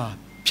အရာ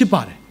ဖြစ်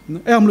ပါတယ်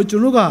နော်အဲ့ဒါမလို့ကျွ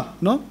န်တော်တို့က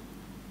နော်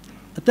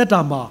အသက်တာ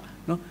မှာ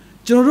နော်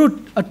ကျွန်တော်တို့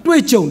အတွေ့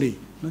အကြုံတွေ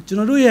နော်ကျွန်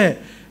တော်တို့ရဲ့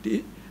ဒီ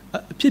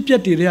အဖြစ်ပြ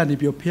က်တွေကနေ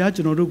ပြီးဘုရား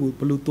ကျွန်တော်တို့ကို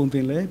ဘယ်လိုတုံသ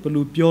င်လဲဘယ်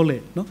လိုပြောလဲ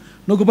နော်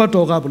နှုတ်ကပတ်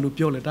တော်ကဘယ်လို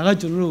ပြောလဲဒါက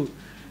ကျွန်တော်တို့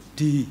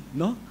ဒီ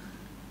နော်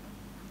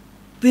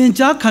သင်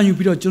ကြားခံယူ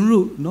ပြီးတော့ကျွန်တော်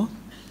တို့နော်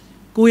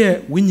ကိုယ့်ရဲ့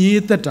ဝိညာဉ်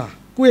ရေးသက်တာ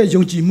ကိုယ့်ရဲ့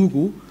ယုံကြည်မှု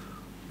ကို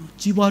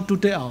ကြီးပွား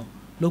တိုးတက်အောင်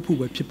လုပ်ဖို့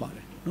ပဲဖြစ်ပါတ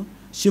ယ်နော်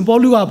ရှင်ပေါ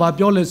လုကဘာ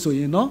ပြောလဲဆိုရ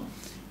င်နော်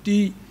ဒီ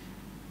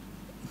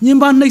ညှဉ်း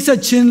ပန်းနှိပ်စ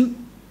က်ခြင်း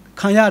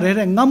ခံရတယ်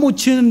တဲ့ငတ်မွတ်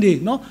ခြင်းတွေ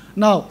နော်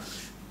နောက်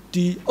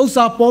ဒီဥစ္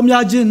စာပေါ်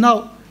များခြင်းနော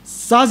က်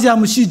စားစရာ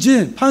မရှိခြ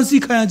င်းဖန်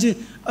ဆီးခံရခြင်း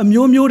အ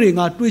မျိုးမျိုးတွေ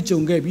ငါတွေ့ကြုံ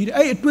ခဲ့ပြီ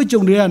အဲ့အတွေ့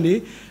ကြုံတွေကနေ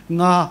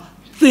ငါ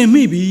သင်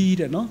မိပြီ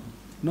တဲ့နော်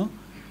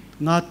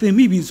ငါသင်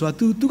မိပြီဆိုတာ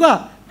तू က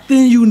သ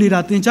င်ယူနေတာ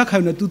သင်ကြားခံ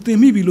နေ तू သင်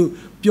မိပြီလို့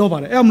ပြောပါ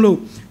တယ်အဲ့မလို့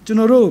ကျွန်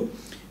တော်တို့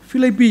ဖိ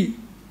လိပ္ပိ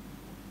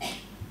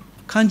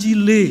ခန်းကြီး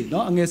၄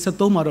နော်အငယ်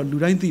73မှာတော့လူ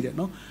တိုင်းသိတယ်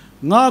နော်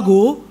ငါ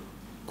ကို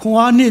ခွန်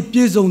အားနှင့်ပြ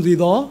ည့်စုံစေ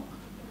သော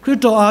ခရစ်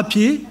တော်အားဖြ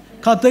င့်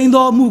ခတ်သိမ်း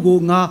သောအမှုကို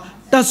ငါ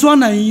တတ်ဆွမ်း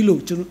နိုင်၏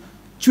လို့ကျွန်တော်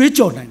ကြွေး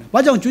ကြော်နိုင်တာဘာ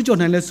ကြောင့်ကြွေးကြော်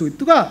နိုင်လဲဆိုရင်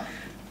तू က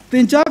သ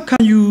င်ကြားခံ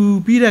ယူ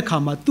ပြီးတဲ့အခါ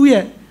မှာသူ့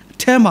ရဲ့အ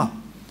ထဲမှာ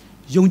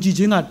ယုံကြည်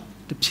ခြင်းက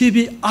တဖြည်းဖြ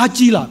ည်းအား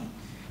ကြီးလာ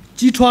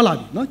ကြီးထွားလာ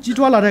ပြီနော်ကြီး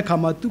ထွားလာတဲ့အခါ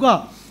မှာ तू က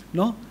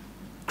နော်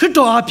ခရစ်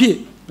တော်အားဖြင့်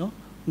နော်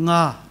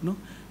ငါနော်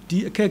ဒီ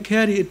အခက်ခဲ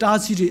တွေအတား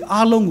အဆီးတွေ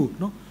အားလုံးကို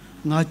နော်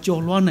ငါ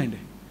ကြော်လွှားနိုင်တ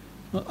ယ်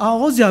နော်အာ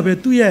ဟောစရာပဲ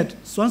သူ့ရဲ့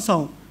စွမ်းဆော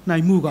င်နို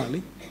င်မှုကလေ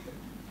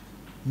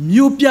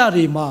မြို့ပြ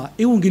တွေမှာ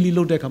ဧဝံဂေလိ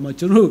လုပ်တဲ့အခါမှာ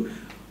ကျွန်တော်တို့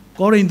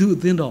ကောရိန္သုအ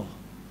သင်းတော်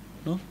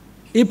နော်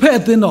အေဖက်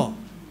အသင်းတော်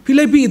ဖိ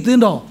လိပ္ပိအသ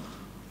င်းတော်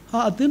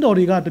အသင်းတော်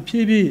တွေကတဖြ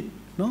ည်းဖြည်း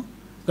နော်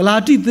ဂလာ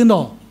တိအသင်း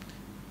တော်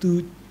သူ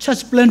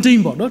church planting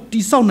ပေါ့နော်တိ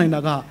ဆောက်နိုင်တာ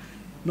က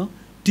နော်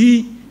ဒီ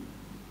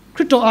ခရ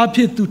စ်တော်အားဖြ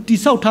င့်သူတိ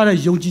ဆောက်ထားတဲ့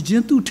ယုံကြည်ခြ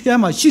င်းသူ့ထဲ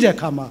မှာရှိတဲ့အ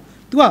ခါမှာ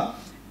तू က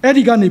အဲ့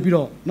ဒီကနေပြီး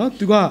တော့နော်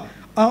तू က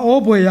အာဩ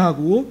ဘွယ်ရာ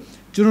ကို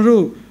ကျွန်တော်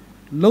တို့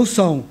လှုပ်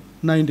ဆောင်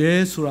နိုင်တယ်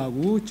ဆိုတာ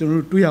ကိုကျွန်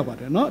တော်တို့တွေ့ရပါ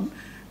တယ်နော်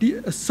ဒီ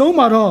အဆုံး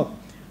မှာတော့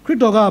ခရစ်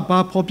တော်ကဘာ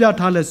ဖော်ပြ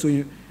ထားလဲဆိုရ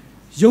င်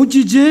ယုံကြ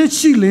ည်ခြင်း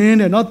ရှိလင်း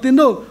တဲ့နော်သင်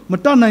တို့မ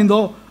တတ်နိုင်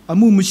သောအ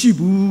မှုမရှိ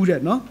ဘူး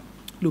တဲ့နော်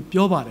လို့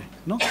ပြောပါတယ်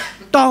နော်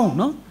တောင်း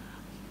နော်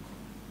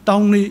တော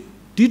င်းနေ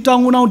ဒီတော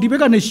င်းကောင်ဒီဘ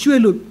က်ကနေရွှေ့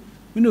လို့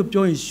မင်းတို့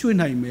ပြောရင်ရွှေ့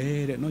နိုင်မ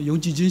ယ်တဲ့နော်ယုံ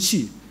ကြည်ခြင်း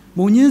ရှိ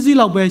မုံညင်းစည်း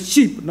လောက်ပဲ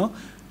ရှိနော်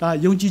ဒါ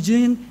ယုံကြည်ခြ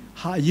င်း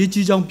ဟာအရေး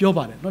ကြီးကြောင်းပြော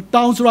ပါတယ်နော်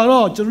တောင်းဆိုတာ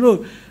တော့ကျွန်တော်တို့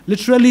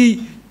literally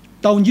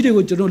တောင်းကြီးတွေ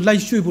ကိုကျွန်တော်လို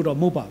က်ရွှေ့ဖို့တော့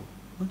မဟုတ်ပါဘူး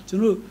နော်ကျွန်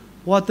တော်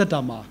ဘဝသက်တာ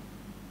မှာ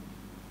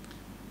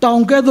တော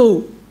င်းကဲ့သို့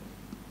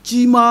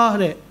ကြီးမား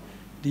တဲ့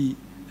ဒီ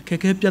အခက်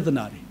အခဲပြဿ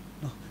နာတွေ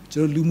နော်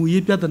ကျွန်တော်လူမှု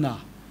ရေးပြဿနာ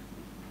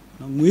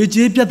နော်ငွေ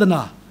ကြေးပြဿ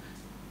နာ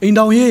အိမ်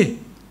တောင်ရေး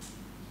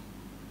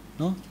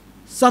နော်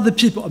စသ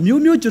ဖြင့်ပေါ့အ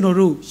မျိုးမျိုးကျွန်တော်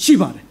တို့ရှိ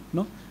ပါတယ်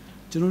နော်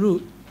ကျွန်တော်တို့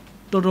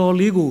တော်တော်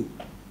လေးကို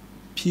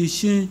ဖြည့်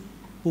ရှင်း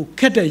ဟို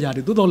ခက်တဲ့အရာ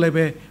တွေတိုးတော်လည်း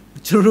ပဲ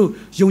ကျွန်တော်တို့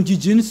ယုံကြည်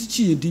ခြင်း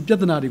ရှိရင်ဒီပြ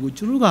ဿနာတွေကို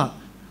ကျွန်တော်တို့က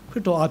ခရ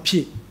စ်တော်အဖြ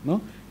စ်နော်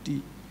ဒီ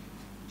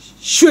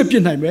ရွှေ့ပြ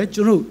စ်နိုင်ပဲ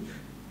ကျွန်တော်တို့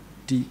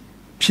ဒီ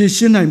ဖြည့်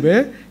ရှင်းနိုင်ပဲ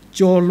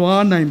ကြော်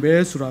လွှားနိုင်ပဲ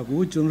ဆိုတာကို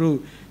ကျွန်တော်တို့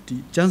ဒီ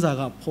ကျမ်းစာ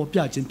ကဖော်ပြ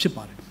ခြင်းဖြစ်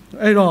ပါတယ်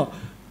အဲ့တော့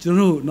ကျွန်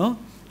တော်တို့နော်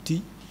ဒီ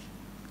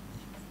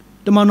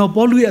တမန်တော်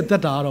ပေါလုရဲ့အသ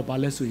က်တာကတော့ဗာ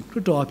လဲဆိုရင်ခရ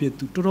စ်တော်အဖြစ်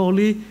သူတော်တော်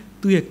လေး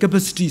သူ့ရဲ့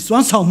capacity စွ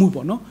မ်းဆောင်မှု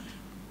ပေါ့နော်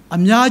အ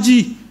များ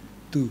ကြီး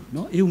သူ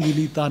နော်ဧဝံဂေ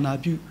လိသာနာ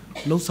ပြု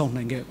လှုပ်ဆောင်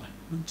နိုင်ခဲ့ပါတယ်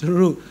နော်ကျွန်တော်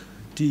တို့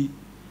ဒီ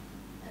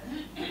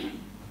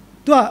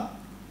သူက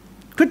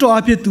ခရစ်တော်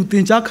အဖြစ်သူသ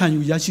င်ကြားခံ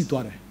ယူရရှိ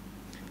သွားတယ်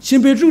ရှ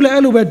င်ပေတရုလည်း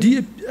အဲ့လိုပဲဒီ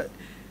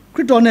ခရ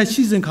စ်တော်နဲ့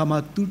ရှိစဉ်ခါမှာ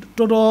သူ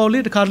တော်တော်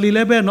လေးတစ်ခါလေလ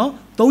ည်းပဲနော်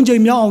၃ချိ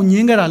န်မြောက်အောင်ည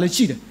င်းခဲ့တာလည်း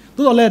ရှိတယ်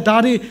သို့တော်လည်းဒါ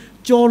တွေ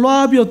ကြော်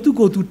လွှားပြီးတော့သူ့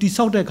ကိုယ်သူတိ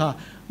ဆောက်တဲ့အခါ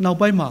နောက်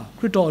ပိုင်းမှာခ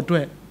ရစ်တော်အတွ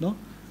က်နော်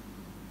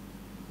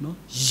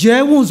ရဲ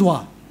ဝံ့စွာ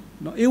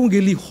နော်ဧဝံဂေ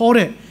လိဟော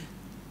တဲ့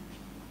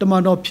တမ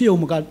န်တော်ဖြစ်အော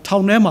င်မကထော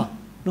င်ထဲမှာ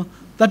နော်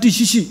တတိ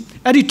ရှိ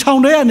အဲ့ဒီထော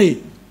င်ထဲကနေ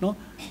နော်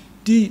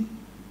ဒီ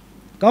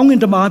ကောင်းကင်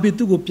တမန်အဖြစ်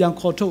သူ့ကိုပြန်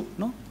ခေါ်ထုတ်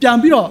နော်ပြန်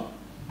ပြီးတော့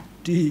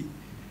ဒီ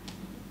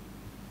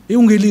ဧ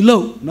ဝံဂေလိ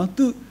လို့နော်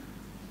သူ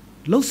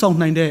လှုပ်ဆောင်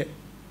နိုင်တဲ့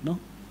နော်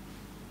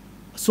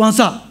အစွမ်း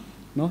စ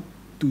နော်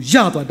သူရ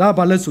သွားဒါ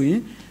ဘာလဲဆိုရင်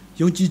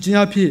ယုံကြည်ခြင်း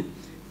အဖြစ်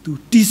သူ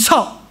တိ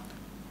ဆောက်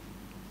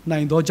နို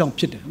င်သောကြောင့်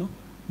ဖြစ်တယ်နော်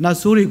နတ်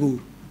ဆိုးတွေကို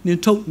နှင်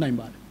ထုတ်နိုင်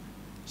ပါတယ်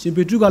ရှင်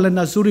ပေတရုကလည်းန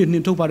တ်ဆိုးတွေနှ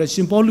င်ထုတ်ပါတယ်ရှ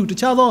င်ပေါလုတ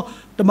ခြားသော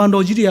တမန်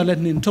တော်ကြီးတွေကလ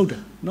ည်းနှင်ထုတ်တ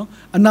ယ်နော်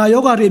အနာ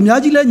ရောဂါတွေအများ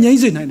ကြီးလည်းငြိမ်း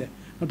စေနိုင်တယ်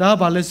နော်ဒါက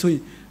ဘာလဲဆိုရ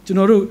င်ကျွန်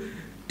တော်တို့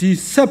ဒီ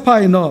ဆက်ဖို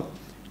င်တော့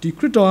ဒီခ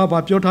ရစ်တော်ကဘာ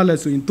ပြောထားလဲ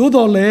ဆိုရင်သို့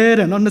တော်လဲ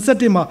တဲ့နော်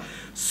21မှာ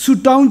ဆူ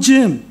တောင်းခြ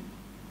င်း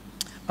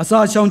အစာ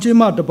ရှောင်ခြင်း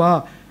မှတပါ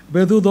ဘ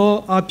ယ်သို့သော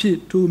အဖြစ်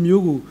ထို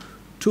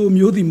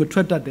မျိုးသည်မထွ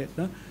က်တတ်တဲ့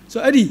နော်ဆို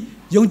တော့အဲ့ဒီ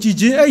ယုံကြည်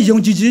ခြ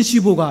င်းရှိ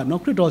ဖို့က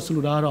နော်ခရစ်တော်ဆို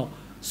လိုတာကတော့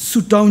ဆူ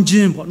တောင်းခြ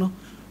င်းပေါ့နော်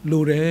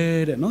လိုတ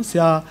ယ်တဲ့နော်ဆ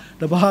ရာ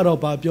တပါးတော့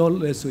ဗာပြော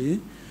လဲဆိုရင်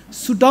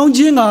ဆူတောင်းခြ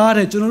င်းက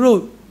တဲ့ကျွန်တော်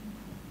တို့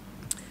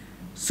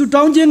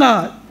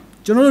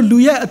လူ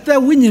ရဲ့အသက်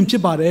ဝိညာဉ်ဖြ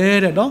စ်ပါတယ်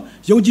တဲ့နော်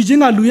ယုံကြည်ခြ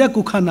င်းကလူရဲ့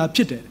ကိုယ်ခန္ဓာဖြ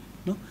စ်တယ်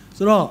နော်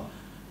ဆိုတော့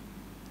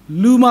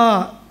လူမှာ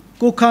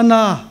ကိုယ်ခန္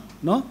ဓာ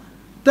နော်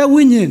သက်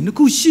ဝိညာဉ်နှစ်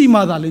ခုရှိမှ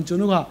သာလေကျွန်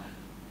တော်က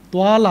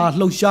သွာလာ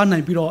လှုပ်ရှားနို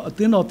င်ပြီးတော့အသ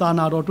င်းတော်တာ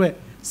နာတော်အတွက်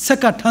ဆက်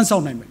ကထမ်းဆော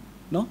င်နိုင်မယ်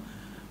နော်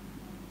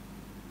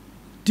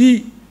ဒီ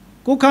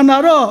ကိုယ်ခန္ဓာ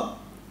တော့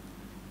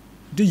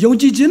ဒီယုံ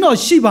ကြည်ခြင်းတော့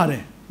ရှိပါတ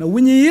ယ်နော်ဝိ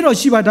ညာဉ်ရေးတော့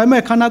ရှိပါဒါပေ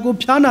မဲ့ခန္ဓာကိုယ်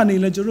ဖျားနာနေ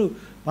လဲကျွန်တော်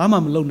ဘာမှ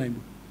မလုပ်နိုင်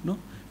ဘူးနော်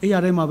အဲ့ရ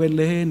ထဲမှာပဲ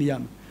လဲနေရ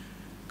မယ်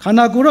ခန္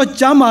ဓာကိုယ်တော့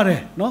ကြမ်းပါတ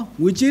ယ်နော်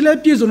ငွေကြေးလဲ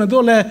ပြည့်စုံတယ်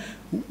တော့လဲ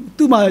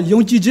သူ့မှာယုံ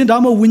ကြည်ခြင်းဒါ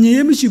မှမဟုတ်ဝိညာဉ်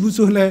ရေးမရှိဘူး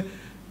ဆိုရင်လဲ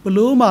ဘ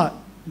လို့မှ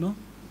နော်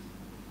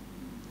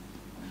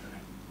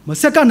မ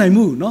ဆက်ကနိုင်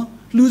ဘူးနော်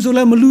လူဆို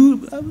လဲမ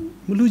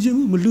လူခြင်း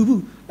ဘူးမလူ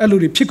ဘူးအဲ့လို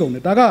တွေဖြစ်ကုန်တ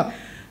ယ်ဒါက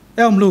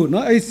အဲ့မလို့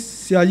နော်အဲ့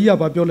ဆရာကြီးက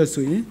ဘာပြောလဲ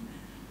ဆိုရင်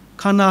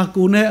ခန္ဓာ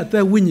ကိုယ်နဲ့အသ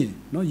က်ဝိညာဉ်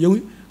နော်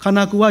ခန္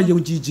ဓာကိုယ်ကယုံ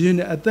ကြည်ခြင်း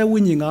နဲ့အသက်ဝိ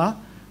ညာဉ်က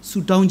ဆူ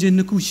တောင်းခြင်း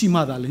နှစ်ခုရှိမှ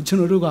သာလေကျွန်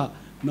တော်တို့က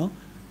နော်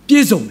ပြ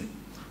ည့်စုံတယ်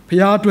ဘု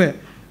ရားအတွက်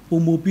ပုံ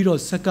မူပြီးတော့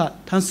ဆက်က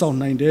ထမ်းဆောင်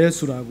နိုင်တယ်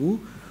ဆိုတာကို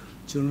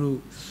ကျွန်တော်တို့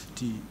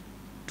ဒီ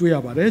တွေ့ရ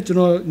ပါတယ်ကျွန်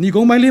တော်ညီ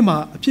ကုန်းပိုင်းလေးမှာ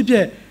အဖြစ်ပြ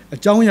က်အ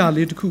ကြောင်းအရာ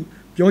လေးတစ်ခု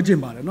ပြောချင်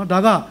ပါတယ်နော်ဒါ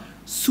က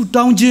ဆူ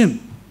တောင်းခြင်း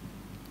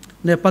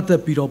နဲ့ပတ်သ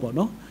က်ပြီးတော့ပေါ့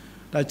နော်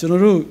ဒါကျွန်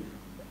တော်တို့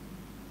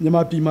မြန်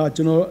မာပြည်မှာ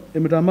ကျွန်တော်အ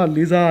င်မတန်မှ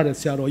လေးစားရတဲ့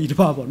ဆရာတော်ကြီးတစ်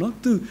ပါးပေါ့နော်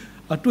သူ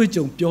အတွေ့အ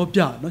ကြုံပြောပြ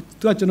နော်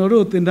သူကကျွန်တော်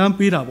တို့သင်တန်း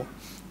ပေးတာပေါ့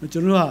ကျွ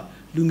န်တော်တို့က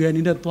လူငယ်အ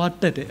နေနဲ့သွား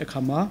တက်တဲ့အခါ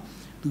မှာ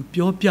သူ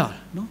ပြောပြတာ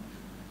နော်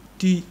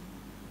ဒီ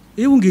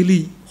ဧဝံဂေလိ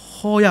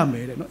ဟောရမ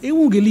ယ်တဲ့နော်ဧ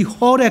ဝံဂေလိ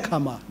ဟောတဲ့အခါ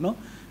မှာနော်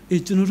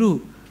ကျွန်တော်တို့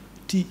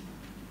ဒီ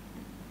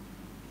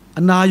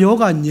အနာရော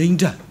ဂါငြိမ်း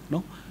တာ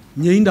နော်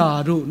ငြိမ်းတာ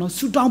တို့နော်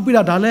ဆူတောင်းပေး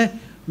တာဒါလည်း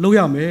လုပ်ရ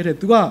မယ်တဲ့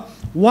သူက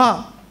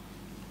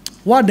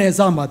ဝဒေ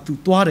ဇာမှာသူ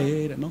သွားတ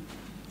ယ်တဲ့နော်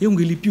ဧဝံ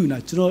ဂေလိပြုနေတာ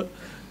ကျွန်တော်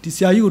ဒီဆ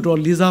ရာကြီးကိုတော့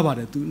လေးစားပါတ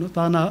ယ်သူနော်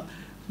သာနာ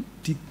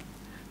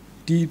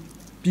ဒီ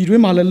ပြည်တွ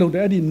င်းမှာလည်းလုပ်တ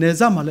ယ်အဲ့ဒီနယ်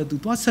စပ်မှာလည်းသူ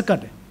သွားဆက်ကတ်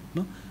တယ်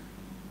နော်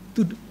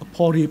သူအ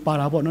ဖော်တွေပါ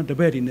တာပေါ့နော်တ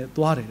ပည့်တွေနဲ့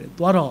သွားတယ်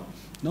သွားတော့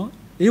နော်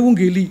ဧဝံ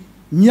ဂေလိ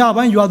ည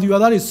ပိုင်းရွာသူရွာ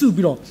သားတွေစု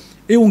ပြီးတော့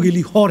ဧဝံဂေ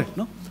လိဟောတယ်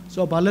နော်ဆို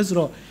တော့ဘာလဲဆို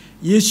တော့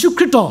ယေရှုခ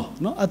ရစ်တော်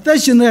နော်အသက်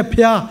ရှင်တဲ့ဘု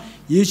ရား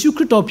ယေရှုခ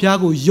ရစ်တော်ဘုရား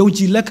ကိုယုံ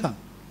ကြည်လက်ခံ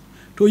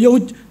ထို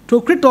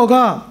ခရစ်တော်က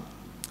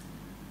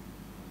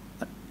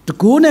တ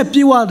ကိုးနဲ့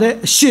ပြေဝတဲ့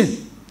အရှင်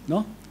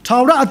နော်ထာ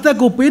ဝရအသက်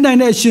ကိုပေးနိုင်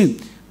တဲ့အရှင်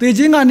သေ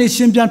ခြင်းကနေ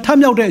ရှင်ပြန်ထ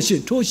မြောက်တဲ့အရှင်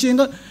ထိုအရှင်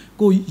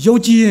ကိုယုံ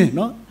ကြည်ရင်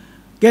နော်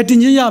ကဲတင်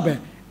ခြင်းရပဲ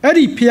အဲ့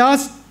ဒီဖျား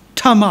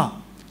ထမ်းမှာ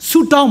ဆူ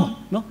တောင်းမှာ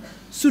နော်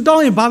ဆူတော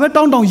င်းရင်ဘာပဲ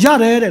တောင်းရ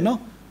တယ်တဲ့နော်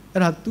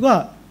အဲ့ဒါ तू က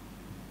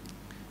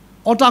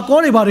အော်တာကော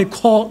တွေဘာတွေ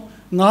ခေါ်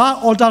ငါ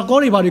အော်တာကော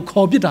တွေဘာတွေ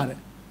ခေါ်ပြစ်တာတဲ့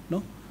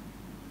နော်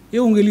ဧ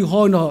ဝံဂေလိ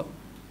ဟောတော့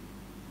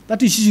တ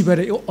တိရှိပဲ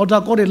တဲ့အော်တာ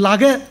ကောတွေလာ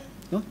ခဲ့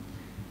နော်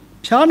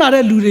ဖျားနာ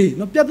တဲ့လူတွေ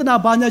နော်ပြဿနာ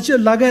ဘာညာရှစ်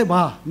လာခဲ့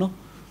ပါနော်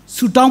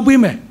ဆူတောင်းပေး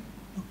မယ်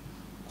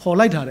ခေါ်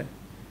လိုက်တာတဲ့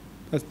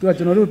तू က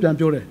ကျွန်တော်တို့ပြန်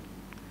ပြောတယ်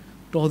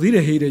တော်သေးတ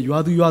ယ်ဟေးတဲ့ရွာ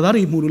သူရွာသား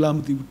တွေမှုလို့လားမ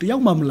သိဘူးတယော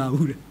က်မှမလာ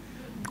ဘူးတဲ့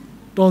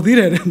တော်သေး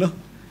တယ်တဲ့နော်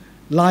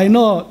လာရင်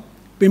တော့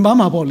ပင်ပန်း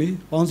မှာပေါ့လေ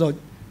ဘောင်းဆို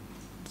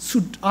ဆူ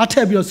အားထ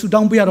က်ပြီးတော့ဆူ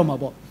တောင်းပေးရတော့မှာ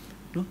ပေါ့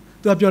နော်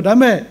သူကပြောဒါပေ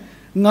မဲ့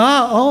ငါ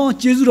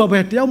ကျေးဇူးတော်ပဲ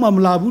တယောက်မှမ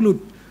လာဘူးလို့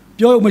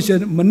ပြောမရှိ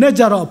မနဲ့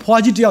ကြတော့အ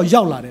ဖွားကြီးတယောက်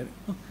ရောက်လာတယ်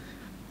နော်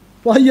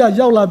ဖွားကြီးက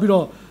ရောက်လာပြီး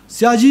တော့ဆ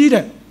ရာကြီး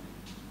တဲ့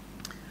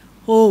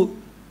ဟို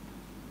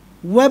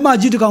ဝဲမ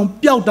ကြီးတကောင်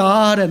ပျောက်တာ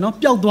တဲ့နော်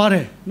ပျောက်သွားတ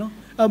ယ်နော်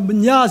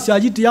ညဆရာ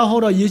ကြီးတရားဟော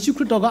တော့ယေရှုခ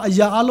ရစ်တော်ကအ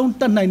ရာအလုံး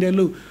တတ်နိုင်တယ်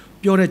လို့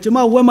ပြောတယ်ကျွန်မ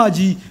ဝဲမ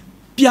ကြီး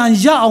ပြန်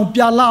ရအောင်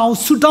ပြန်လာအောင်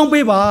ဆူတောင်း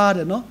ပေးပါ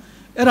တဲ့နော်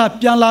အဲ့ဒါ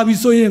ပြန်လာပြီ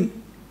ဆိုရင်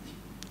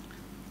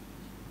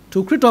သူ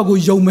ခရစ်တော်ကို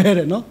ယုံမဲတ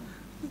ယ်နော်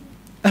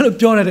အဲ့လို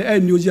ပြောရတယ်အဲ့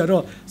မျိုးကြီးက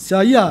တော့ဆရာ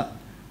ကြီး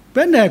ကဘ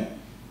ယ်နဲ့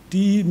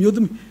ဒီမျိုးသ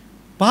မီး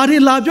ဘာတွေ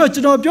လာပြောကျွ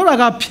န်တော်ပြောတာ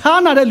ကဖျား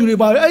နာတဲ့လူတွေ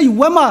ပါအဲ့ဒီ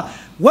ဝဲ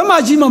မ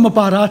ကြီးမှမ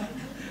ပါတာ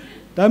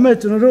ဒါပေမဲ့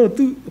ကျွန်တော်တို့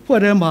သူ့အဖွဲ့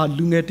ထဲမှာ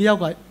လူငယ်တယောက်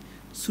က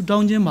ဆူတော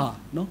င်းခြင်းမှာ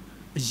နော်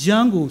အရ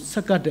န်ကိုဆ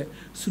က်ကတ်တဲ့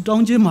ဆူတော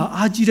င်းခြင်းမှာ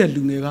အားကြီးတဲ့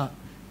လူငယ်က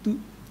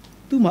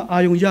သူ့မှာအာ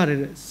ယုံရတယ်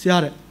တဲ့ဆရာ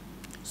တဲ့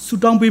ဆူ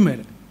တောင်းပေးမယ်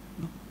တဲ့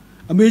နော်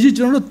အမေကြီး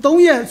ကျွန်တော်တို့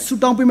3ရက်ဆူ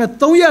တောင်းပေးမယ်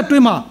3ရက်အတွ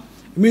င်းမှာ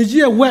အမေ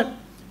ကြီးရဲ့ဝက်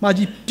မ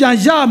ကြီးပြန်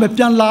ရမယ်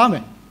ပြန်လာမ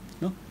ယ်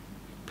နော်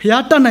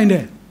ဖျားတတ်နိုင်တ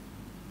ယ်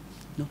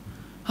နော်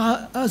ဟာ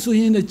အဲ့ဆို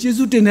ရင်လည်းကျေး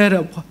ဇူးတင်တဲ့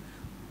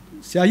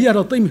ဆရာကြီးက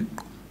တော့သိမ့်မယ်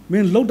မ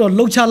င်းလှုပ်တော့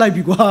လှုပ်ချလိုက်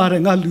ပြီကွာ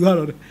တဲ့ငါလူရ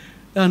တော့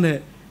အဲ့နဲ့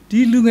ဒီ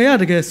လူငယ်က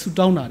တကယ်ဆူ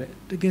တောင်းတာတဲ့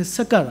တကယ်ဆ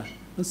က်ကတ်တာ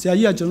ဆရာ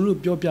ကြီးကကျွန်တော်တို့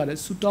ပြောပြတယ်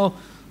ဆူတောင်း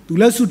သူ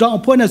လည်းဆူတောင်း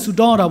အဖွဲ့နဲ့ဆူ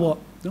တောင်းရတာပေါ့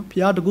နော်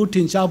ဖျားတကူထ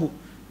င်ရှားဖို့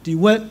ဒီ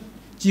ဝက်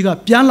ကြီးက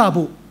ပြန်လာ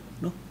ဖို့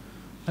နော်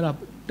အဲ့ဒါ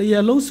တရ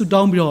လုံးဆူ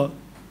တောင်းပြီးတော့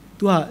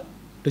သူက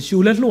တရှူ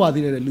လဲလှုပ်ရ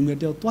သေးတယ်လူငယ်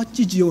တယောက်သွားကြ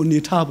ည့်ကြည့်အောင်နေ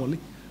ထားပေါ့လေ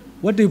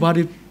ဝက်တွေဘာ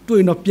တွေတွေ့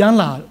ရင်တော့ပြန်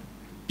လာ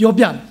ပြော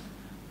ပြတယ်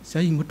ဆရာ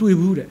ကြီးမတွေ့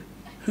ဘူးတဲ့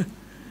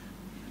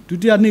ဒု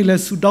တိယနေ့လဲ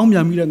ဆူတောင်းမြ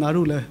န်ပြီးတော့ငါ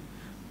တို့လဲ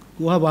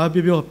ကိုကဘာ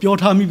ပြော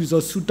ထားမိပြီ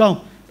ဆိုဆူတောင်း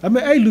ဒါပေ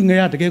မဲ့အဲ့လူငယ်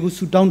ကတကယ်ကို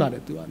ဆူတောင်းတာ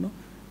တဲ့သူကနော်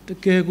တ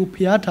ကယ်ကို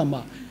ဖျားထံ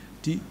မှာ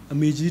ဒီအ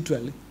မေကြီး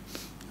တွေ့လေ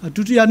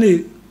ဒုတိယနေ့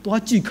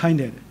သွားကြည့်ခိုင်း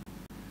တယ်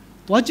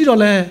သွားကြည့်တော့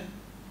လဲ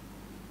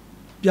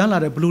ပြန်လာ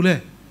တယ်ဘလို့လဲ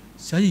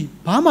ဆရာကြီး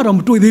ဘာမှတော့မ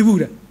တွေ့သေးဘူး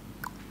တဲ့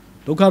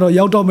ဒုက္ခတော့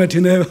ရောက်တော့မယ်ထ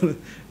င်တယ်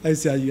အဲ့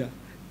ဆရာကြီးက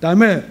ဒါပေ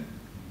မဲ့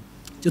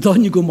ကျွန်တော်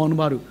ညီကိုမောင်နှ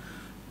မတို့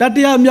တ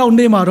တိယမြောက်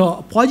နေ့မှာတော့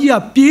အဖွားကြီးက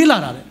ပြေးလာ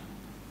တာတဲ့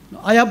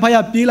အာရဖ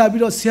ယားပြေးလာ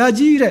ပြီးတော့ဆရာ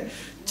ကြီးတဲ့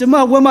ကျမ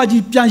ဝက်မ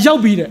ကြီးပြန်ရော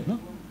က်ပြီတဲ့နော်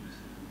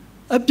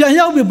ပြန်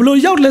ရောက်ပြီဘလို့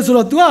ရောက်လဲဆို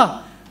တော့ तू က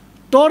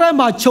တောထဲ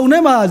မှာခြုံထဲ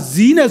မှာ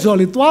ဇီးနေဆိုတော့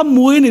လေသွား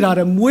မွေးနေတာ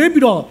တဲ့မွေး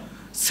ပြီးတော့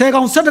10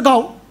ကောင်17ကော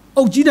င်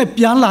အုပ်ကြီးနဲ့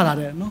ပြန်လာတာ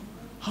တဲ့နော်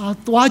ဟာ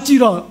သွားကြည့်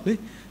တော့လေ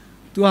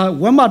तू က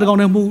ဝက်မတကောင်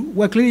နဲ့မှု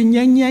ဝက်ကလေး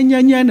ညံ့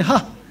ဟာ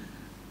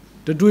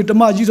တွေ့တ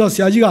မကြီးတော့ဆ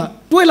ရာကြီးက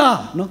တွေ့လား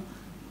နော်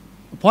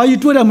အဖွားကြီး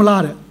တွေ့တယ်မ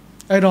လားတဲ့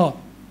အဲ့တော့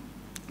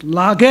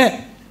လာခဲ့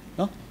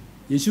နော်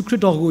ယေရှုခရ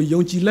စ်တော်ကို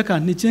ယုံကြည်လက်ခံ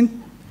နှစ်ချ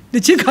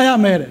င်းခံရ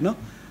မယ်တဲ့နော်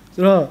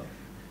ဆိုတော့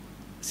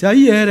ဆရာ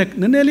ကြီးရဲ့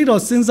နည်းနည်းလေး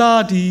တော့စဉ်း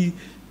စားဒီ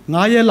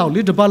9ရက်လောက်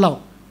လေးတစ်ပတ်လောက်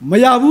မ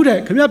ရဘူးတဲ့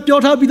ခင်ဗျပြော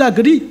ထားပြီးသားဂ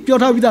ရိပြော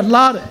ထားပြီးသား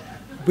လားတဲ့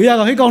ဘေး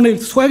ကဟိတ်ကောင်နေ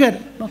ဆွဲခဲ့တ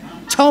ယ်နော်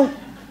ချော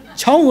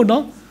င်းကို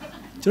နော်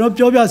ကျွန်တော်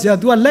ပြောပြဆရာ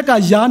तू ကလက်က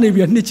ရားနေ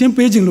ပြီးနှစ်ချင်း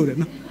ပေးခြင်းလို့တယ်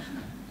နော်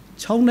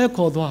ချောင်းနဲ့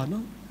ခေါ်သွား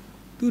နော်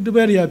သူတပ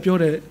ည့်တွေကပြော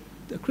တယ်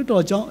ခရစ်တော်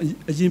အကြောင်း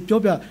အရင်ပြော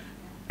ပြ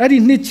အဲ့ဒီ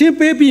နှစ်ချင်း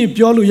ပေးပြီး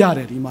ပြောလို့ရတ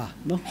ယ်ဒီမှာ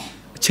နော်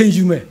အချိန်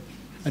ယူမယ်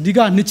အဓိက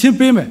နှစ်ချင်း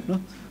ပေးမယ်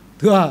နော်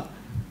သူက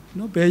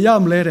နော်ဘယ်ရ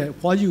မလဲတဲ့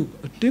ဖွားကြီး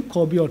အတင်း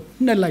ခေါ်ပြီးတော့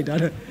နှက်လိုက်တာ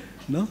တဲ့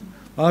နော်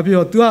ဘာပြီး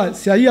တော့ तू က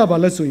ဆရာကြီးကဘာ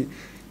လဲဆိုရင်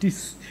ဒီ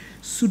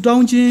ဆူတော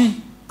င်းခြင်း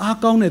အား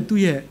ကောင်းတဲ့သူ့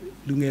ရဲ့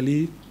လူငယ်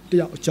လေးတ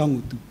ယောက်အကြောင်း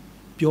ကို तू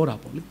ပြောတာ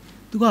ပေါ့လေ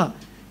तू က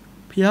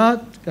ဖျား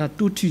က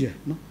တူးထီတယ်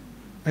နော်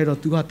အဲ့တော့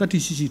तू ကတတ်တိ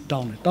ရှိတော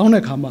င်း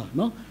တဲ့ခါမှာ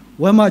နော်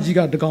ဝမ်းမကြီးက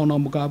တကောင်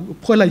တော်မကဘူး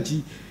ဖွဲ့လိုက်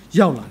ကြီး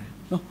ရောက်လာတယ်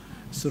နော်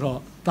ဆိုတော့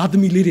သားသ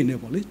မီးလေးတွေနဲ့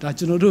ပေါ့လေဒါ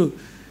ကျွန်တော်တို့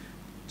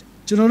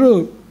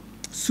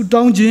ဆူ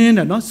တောင်းခြင်း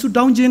တဲ့နော်ဆူ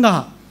တောင်းခြင်းက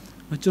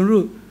ကျွန်တော်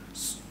တို့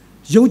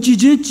ယုံကြည်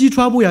ခြင်းကြီး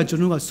ထွားဖို့ရကျွန်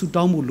တော်ကဆူ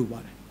တောင်းဖို့လိုပါ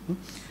တယ်နော်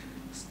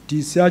ဒီ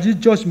ဆရာကြီး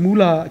George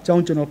Muller အကြော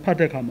င်းကျွန်တော်ဖတ်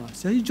တဲ့အခါမှာ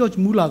ဆရာကြီး George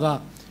Muller က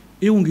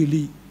ဧဝံဂေ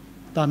လိ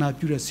တာနာ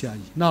ပြုတဲ့ဆရာ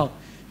ကြီးနောက်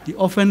ဒီ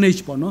orphanage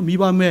ပေါ့နော်မိ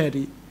ဘမဲ့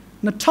ဒီ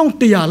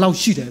2100လောက်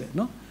ရှိတယ်တဲ့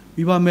နော်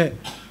မိဘမဲ့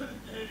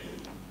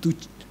သူ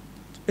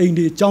အိမ်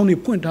တွေအကြောင်းတွေ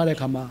ဖွင့်ထားတဲ့အ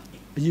ခါမှာ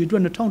အရေအတွ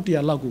က်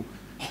2100လောက်ကို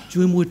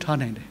ကျွေးမွေးထား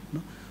နိုင်တယ်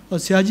နော်ဟော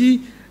ဆရာကြီး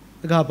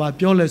ကဘာ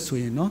ပြောလဲဆို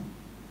ရင်နော်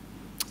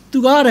သူ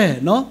ကားတယ်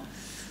နော်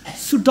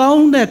ဆူတော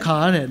င်းတဲ့ခါ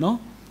တဲ့နော်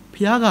ဖ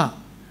ခင်က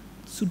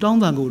ဆူတောင်း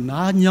တန်ကို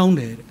နားညောင်း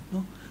တယ်တဲ့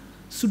နော်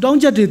ဆူတောင်း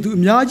ချက်တွေသူအ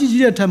များကြီး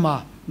ကြီးတဲ့ထက်မှာ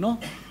နော်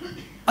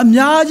အ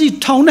များကြီး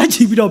ထောင်နဲ့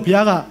ချီပြီးတော့ဖခ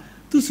င်က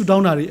သူဆူတော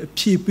င်းတာတွေအ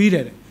ဖြေပေးတ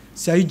ယ်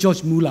ဆရာကြီး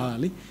George Muller က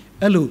လေ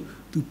အဲ့လို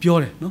သူပြော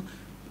တယ်နော်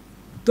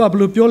သူကဘယ်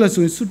လိုပြောလဲ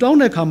ဆိုရင်ဆူတောင်း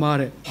တဲ့ခါမှာ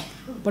တဲ့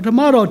ပထမ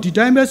တော့ဒီ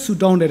တိုင်းပဲဆူ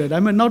တောင်းတယ်ဒါပေ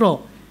မဲ့နောက်တော့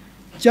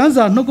ကျမ်း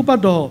စာနှုတ်ကပ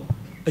တ်တော်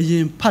အရ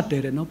င်ဖတ်တ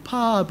ယ်နော်ဖ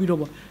တ်ပြီးတော့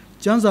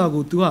ကျမ်းစာ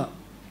ကို तू က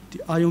ဒီ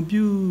အာယုံ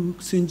ပြု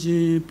စင်ကြ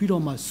င်ပြီး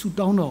တော့မှဆူ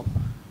တောင်းတော့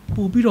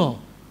ပို့ပြီးတော့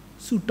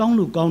ဆူတောင်း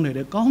လို့ကောင်းတယ်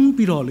ကောင်း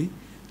ပြီးတော့လေ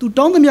तू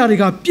တောင်းသမျှတွေ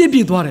ကပြ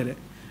ည့်သွားတယ်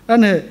အဲ့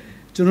နဲ့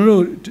ကျွန်တော်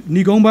တို့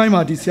ဏီကုန်းပိုင်း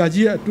မှာဒီဆရာ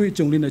ကြီးရဲ့အတွေ့အ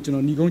ကြုံလေးနဲ့ကျွန်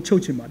တော်ဏီကုန်းချု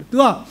ပ်ချင်ပါတယ်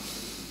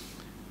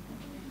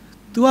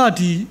तू က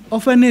ဒီ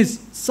orphanage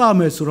စမ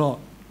ယ်ဆိုတော့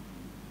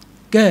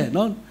ကဲ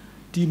နော်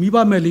ဒီမိဘ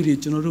မဲ့လေးတွေ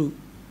ကျွန်တော်တို့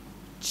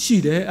ရှိ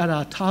တယ်အဲ့ဒါ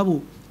ထား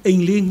ဖို့အိ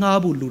မ်လေးငှား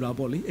ဖို့လိုတာ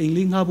ပေါ့လေအိမ်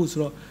လေးငှားဖို့ဆို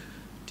တော့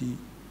ဒီ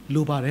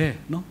လိုပါတယ်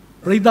နော်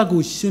ပရိသတ်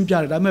ကိုရှင်းပြ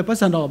တယ်ဒါပေမဲ့ပတ်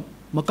စံတော့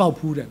မကောက်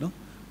ဘူးတဲ့နော်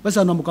ပတ်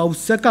စံတော့မကောက်ဘူး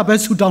စက်ကပဲ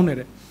ဆူတောင်းနေ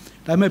တယ်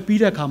ဒါပေမဲ့ပြီး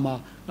တဲ့အခါမှာ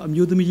အ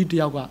မျိုးသမီးကြီးတ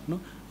ယောက်က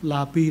နော်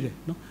လာပေးတယ်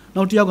နော်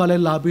နောက်တယောက်ကလ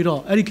ည်းလာပေးတော့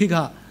အဲ့ဒီခေတ်က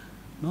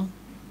နော်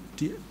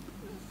ဒီ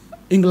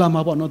အင်္ဂလာ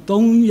မှာပေါ့နော်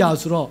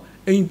300ဆိုတော့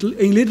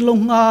အိမ်လေးတစ်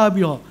လုံးငှား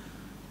ပြီးတော့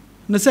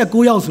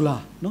29ယောက်ဆို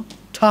လားနော်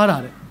ထားတာ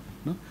တဲ့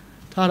နော်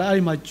ထားတာအဲ့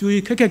ဒီမှာကျွေး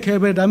ခက်ခဲ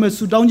ပဲဒါပေမဲ့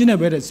ဆူတောင်းခြင်းနဲ့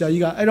ပဲတဲ့ဆရာ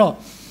ကြီးကအဲ့တော့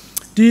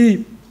ဒီ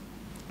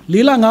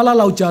4လ5လ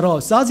လောက်ကြာတော့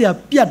စားစရာ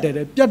ပြတ်တယ်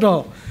ပြတ်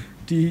တော့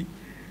ဒီ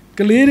က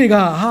လေးတွေက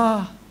ဟာ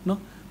နော်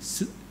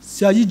ဆ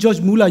ရာကြီး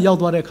George Muller ရောက်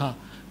သွားတဲ့အခါ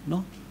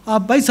နော်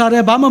ဘိုက်စားတ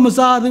ယ်ဘာမှမ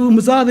စားသေးဘူး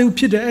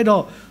ဖြစ်တယ်အဲ့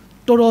တော့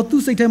တော်တော်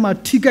သူ့စိတ်ထဲမှာ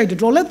ထိကြိုက်တယ်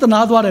တော်လည်းတနာ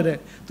သွားတယ်တဲ့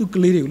သူက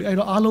လေးတွေကိုလေအဲ့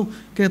တော့အားလုံး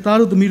ကဲသား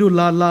တို့သမီးတို့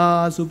လာ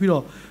ဆိုပြီး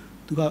တော့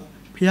သူက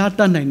ဖျားတ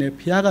တ်နိုင်တယ်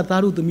ဖျားက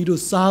သားတို့သမီး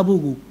တို့စားဖို့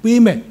ကို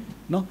ပေးမယ်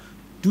နော်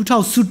ဒူးထော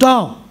က်ဆူတော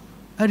င်း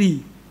အဲ့ဒီ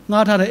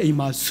ငှားထားတဲ့အိမ်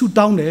မှာဆူ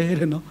တောင်းတယ်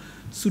တဲ့နော်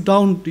ဆူတော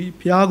င်းဒီ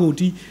ဖျားကို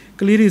ဒီ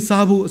ကလေးတွေ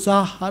စားဖို့အ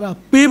စားဟာရ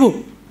ပေးဖို့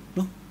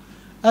နော်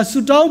အဲဆူ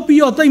တောင်းပြီး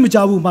တော့တိတ်မကြ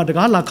ဘူးမှတ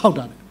ကားလာခောက်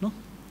တာတယ်နော်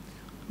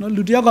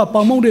လူတယောက်က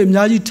ပေါင်မုံတွေအ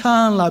များကြီးထ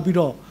မ်းလာပြီး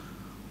တော့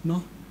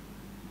နော်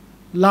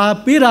လာ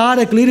ပေးတာ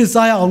တဲ့ကလေးတွေ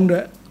စားရအောင်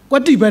တဲ့ကွ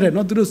က်တိပဲတဲ့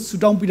နော်သူတို့ဆူ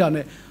တောင်းပြီးတာ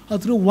နဲ့ဟာ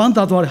သူတို့ဝမ်း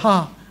သာသွားတယ်ဟာ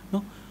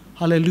နော်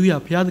ဟာလေလုယာ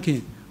ဘုရားသခင်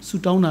ဆူ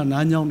တောင်းတာ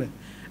နားညောင်းတယ်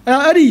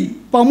အဲ့ဒီ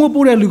ပေါင်မုံ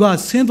ပို့တဲ့လူက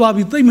ဆင်းသွား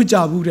ပြီးသိမ့်မကြ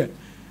ဘူးတဲ့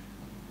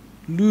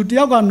လူတ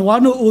ယောက်က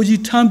နွားနို့အို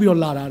ကြီးထမ်းပြီး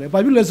တော့လာတာတဲ့ဘာ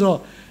ဖြစ်လဲဆိုတော့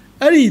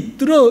အဲ့ဒီ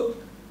သူတို့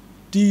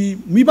ဒီ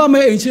မိဘ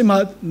မဲ့အိမ်ချင်းမှာ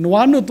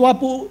နွားနို့သွား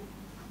ပို့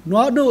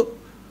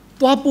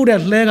တဲ့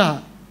လှဲက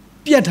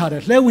ပြက်ထားတ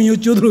ယ်လှဲဝင်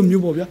ရိုးကျိုးတို့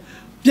မျိုးပေါ့ဗျာ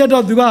ပြက်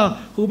တော့သူက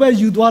ဟိုဘက်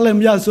ယူသွားလဲ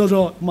မရဆို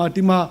တော့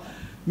ဒီမှာ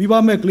မိဘ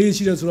မဲ့ကလေး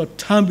ရှိတယ်ဆိုတော့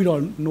ထမ်းပြီးတော့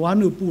နွား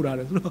နို့ပို့တာ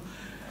တယ်ဆိုတော့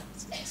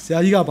ဆရာ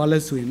ကြီးကဘာလဲ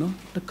ဆိုရင်နော်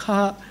တခါ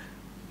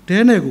ဒဲ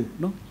နဲ့ကို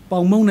နော်ပေါ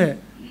င်မုံနဲ့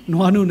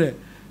နွားနို့နဲ့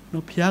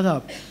နော်ဖျားက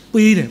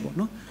ပေးတယ်ပေါ့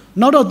နော်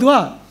နောက်တော့သူက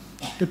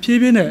တဖြည်း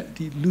ဖြည်းနဲ့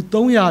ဒီလူ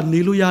300နေ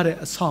လို့ရတဲ့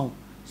အဆောင်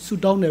ဆူ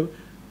တောင်းတယ်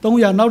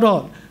300နောက်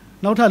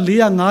ထပ်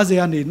450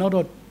ကနေနောက်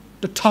တော့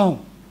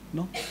1000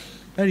နော်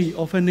အဲ့ဒီ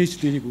orphanage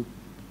တွေကို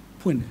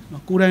ဖွင့်တယ်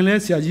နော်ကိုယ်တိုင်လဲ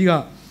ဆရာကြီးက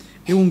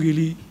ဧဝံဂေ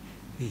လိ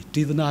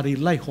ဒေသနာတွေ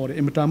လိုက်ဟောတယ်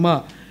အင်မတန်မှ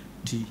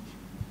ဒီ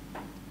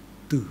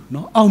သူ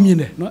နော်အောင်မြင်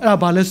တယ်နော်အဲ့ဒါ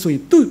ဘာလဲဆိုရ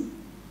င်သူ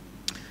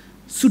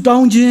ဆူတော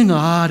င်းခြင်းက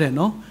တဲ့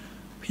နော်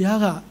ဖခင်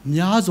က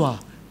များစွာ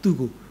သူ့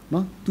ကို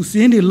နော်သူစ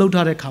င်းတွေလှုပ်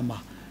ထားတဲ့ခါမှာ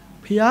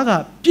ဖခင်က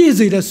ပြည့်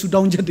စေတဲ့ဆူ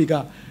တောင်းချက်တွေက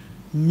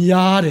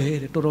များတယ်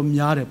တဲ့တော်တော်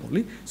များတယ်ပေါ့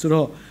လေဆို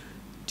တော့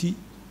ဒီ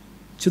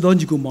ချစ်တော်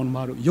ညီကိုမောင်နှမ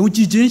တို့ယုံကြ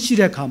ည်ခြင်းရှိ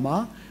တဲ့ခါမှာ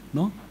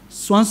နော်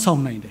စွမ်းဆော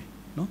င်နိုင်တယ်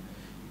နော်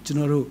ကျွန်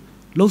တော်တို့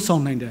လှုပ်ဆော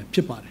င်နိုင်တယ်ဖြ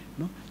စ်ပါတယ်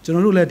နော်ကျွန်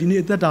တော်တို့လည်းဒီနေ့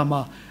အသက်တာ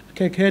မှာအခ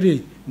က်အခဲတွေ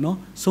နော်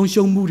ဆုံး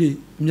ရှုံးမှုတွေ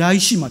အများ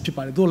ကြီးရှိမှာဖြစ်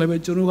ပါတယ်တို့လည်းပဲ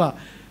ကျွန်တော်တို့က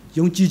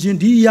ယုံကြည်ခြင်း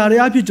ဒီအရာတွေ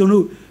အဖြစ်ကျွန်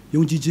တော်တို့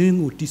ယုံကြည်ခြင်း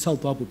ကိုတိဆောက်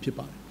သွားဖို့ဖြစ်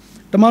ပါတယ်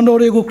တမန်တော်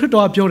တွေကိုခရစ်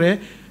တော်ကပြောတယ်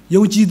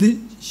ယုံကြည်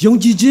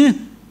ခြင်း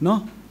နော်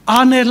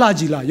အားနည်းလှ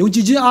ကြည်လားယုံကြ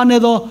ည်ခြင်းအားန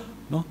ည်းသော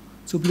နော်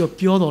ဆိုပြီးတော့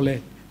ပြောတော်လဲ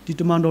ဒီ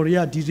တမန်တော်တွေက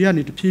ဒီတွေက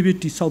နေတဖြည်းဖြည်း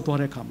တိဆောက်သွား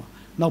တဲ့အခါမှာ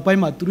နောက်ပိုင်း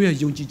မှာသူတို့ရဲ့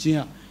ယုံကြည်ခြင်း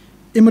က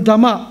အင်မတန်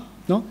မှ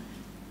နော်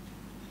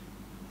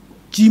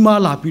ကြီးမား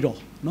လာပြီးတော့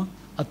နော်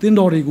အသင်း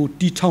တော်တွေကို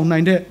တီထောင်နို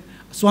င်တဲ့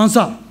အစွမ်းစ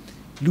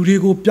လူတွေ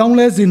ကိုပြောင်း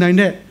လဲစေနိုင်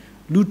တဲ့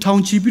လူထော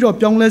င်ချီပြီးတော့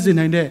ပြောင်းလဲစေ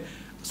နိုင်တဲ့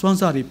အစွမ်း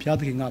စတွေဘုရား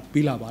သခင်က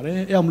ပေးလာပါတယ်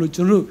အဲ့အောင်မလို့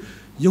ကျွန်တော်တို့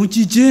ယုံကြ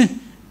ည်ခြင်း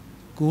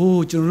ကို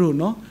ကျွန်တော်တို့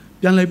နော်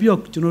ပြန်လဲပြီးတော့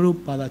ကျွန်တော်တို့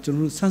ဘာသာကျွန်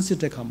တော်တို့ဆန်းစစ်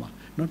တဲ့ခါမှာ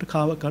နော်တစ်ခါ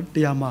တ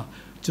ရားမှာ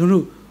ကျွန်တော်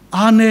တို့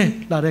အားနဲ့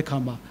လာတဲ့ခါ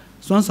မှာ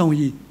စွမ်းဆောင်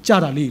ရည်ကြ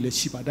တာလေးလည်း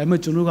ရှိပါဒါပေမဲ့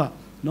ကျွန်တော်တို့က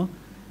နော်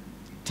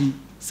ဒီ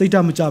စိတ်ဓာ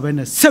တ်မကြဘဲ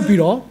နဲ့ဆက်ပြီး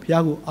တော့ဘု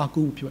ရားကိုအား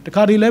ကိုးဖို့ဖြစ်ပါတ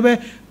ခါတည်းလည်းပဲ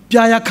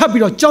ပြာရခတ်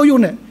ပြီးတော့ကြောက်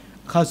ရွံ့တဲ့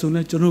အခါဆိုရ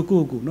င်ကျွန်တော်ကို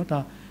ယ့်နော်ဒါ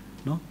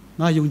နော်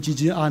ငါယုံကြည်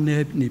ခြင်းအားနဲ့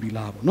နေပြီ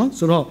လားပေါ့နော်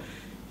ဆိုတော့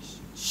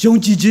ယုံ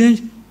ကြည်ခြင်း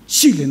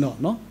ရှိရင်တော့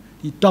နော်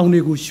ဒီတောင်တွေ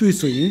ကိုရွှေ့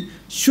ဆိုရင်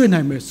ရွှေ့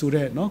နိုင်မယ်ဆို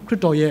တဲ့နော်ခရ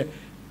စ်တော်ရဲ့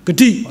ဂ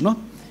တိပေါ့နော်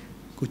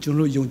ကိုကျွန်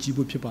တော်ယုံကြည်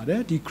ဖို့ဖြစ်ပါတယ်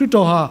ဒီခရစ်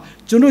တော်ဟာ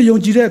ကျွန်တော်ယုံ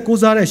ကြည်တဲ့ကိုး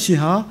စားတဲ့ရှင်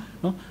ဟာ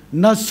နော်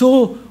နတ်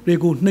ဆိုးတွေ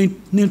ကို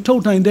နှင်ထု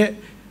တ်နိုင်တဲ့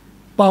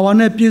ပါဝါ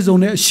နဲ့ပြည့်စုံ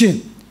တဲ့အရှင်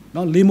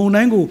နော်လေမုန်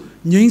တိုင်းကို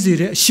ငြိမ်းစေ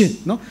တဲ့အရှင်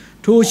နော်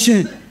ထိုအရှ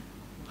င်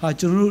ဟာ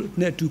ကျွန်တော်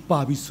နဲ့အတူပါ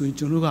ပြီဆိုရင်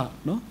ကျွန်တော်က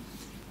နော်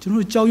ကျွန်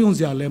တော်ကြောက်ရွံ့စ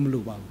ရာလည်းမ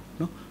လိုပါဘူး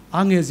နော်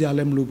အားငယ်စရာလ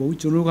ည်းမလိုပါဘူး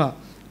ကျွန်တော်က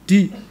ဒီ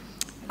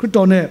ခရစ်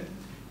တော်နဲ့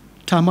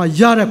ထာမ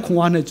ရတဲ့ခွန်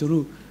အားနဲ့ကျွန်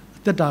တော်အ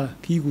သက်တာ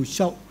ခီးကို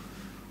ရှောက်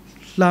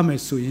လှမ်းမ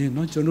ယ်ဆိုရင်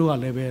နော်ကျွန်တော်က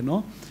လည်းပဲ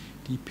နော်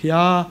ဒီ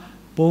ဖျား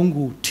ဘုံ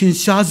ကိုထင်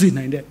ရှားစေ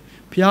နိုင်တဲ့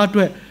ဖျားအတွ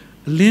က်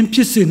အလင်းဖြ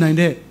စ်စေနိုင်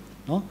တဲ့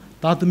နော်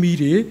သားသမီး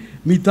တွေ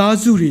မိသား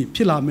စုတွေဖြ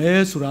စ်လာမ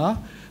ယ်ဆိုတာ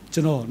ကျွ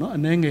န်တော်နော်အ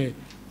နှဲငယ်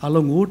အား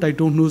လုံးကိုတိုက်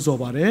တွန်းနှိုးဆော်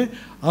ပါတယ်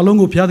အားလုံး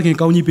ကိုဘုရားသခင်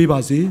ကောင်းကြီးပေးပါ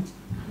စေ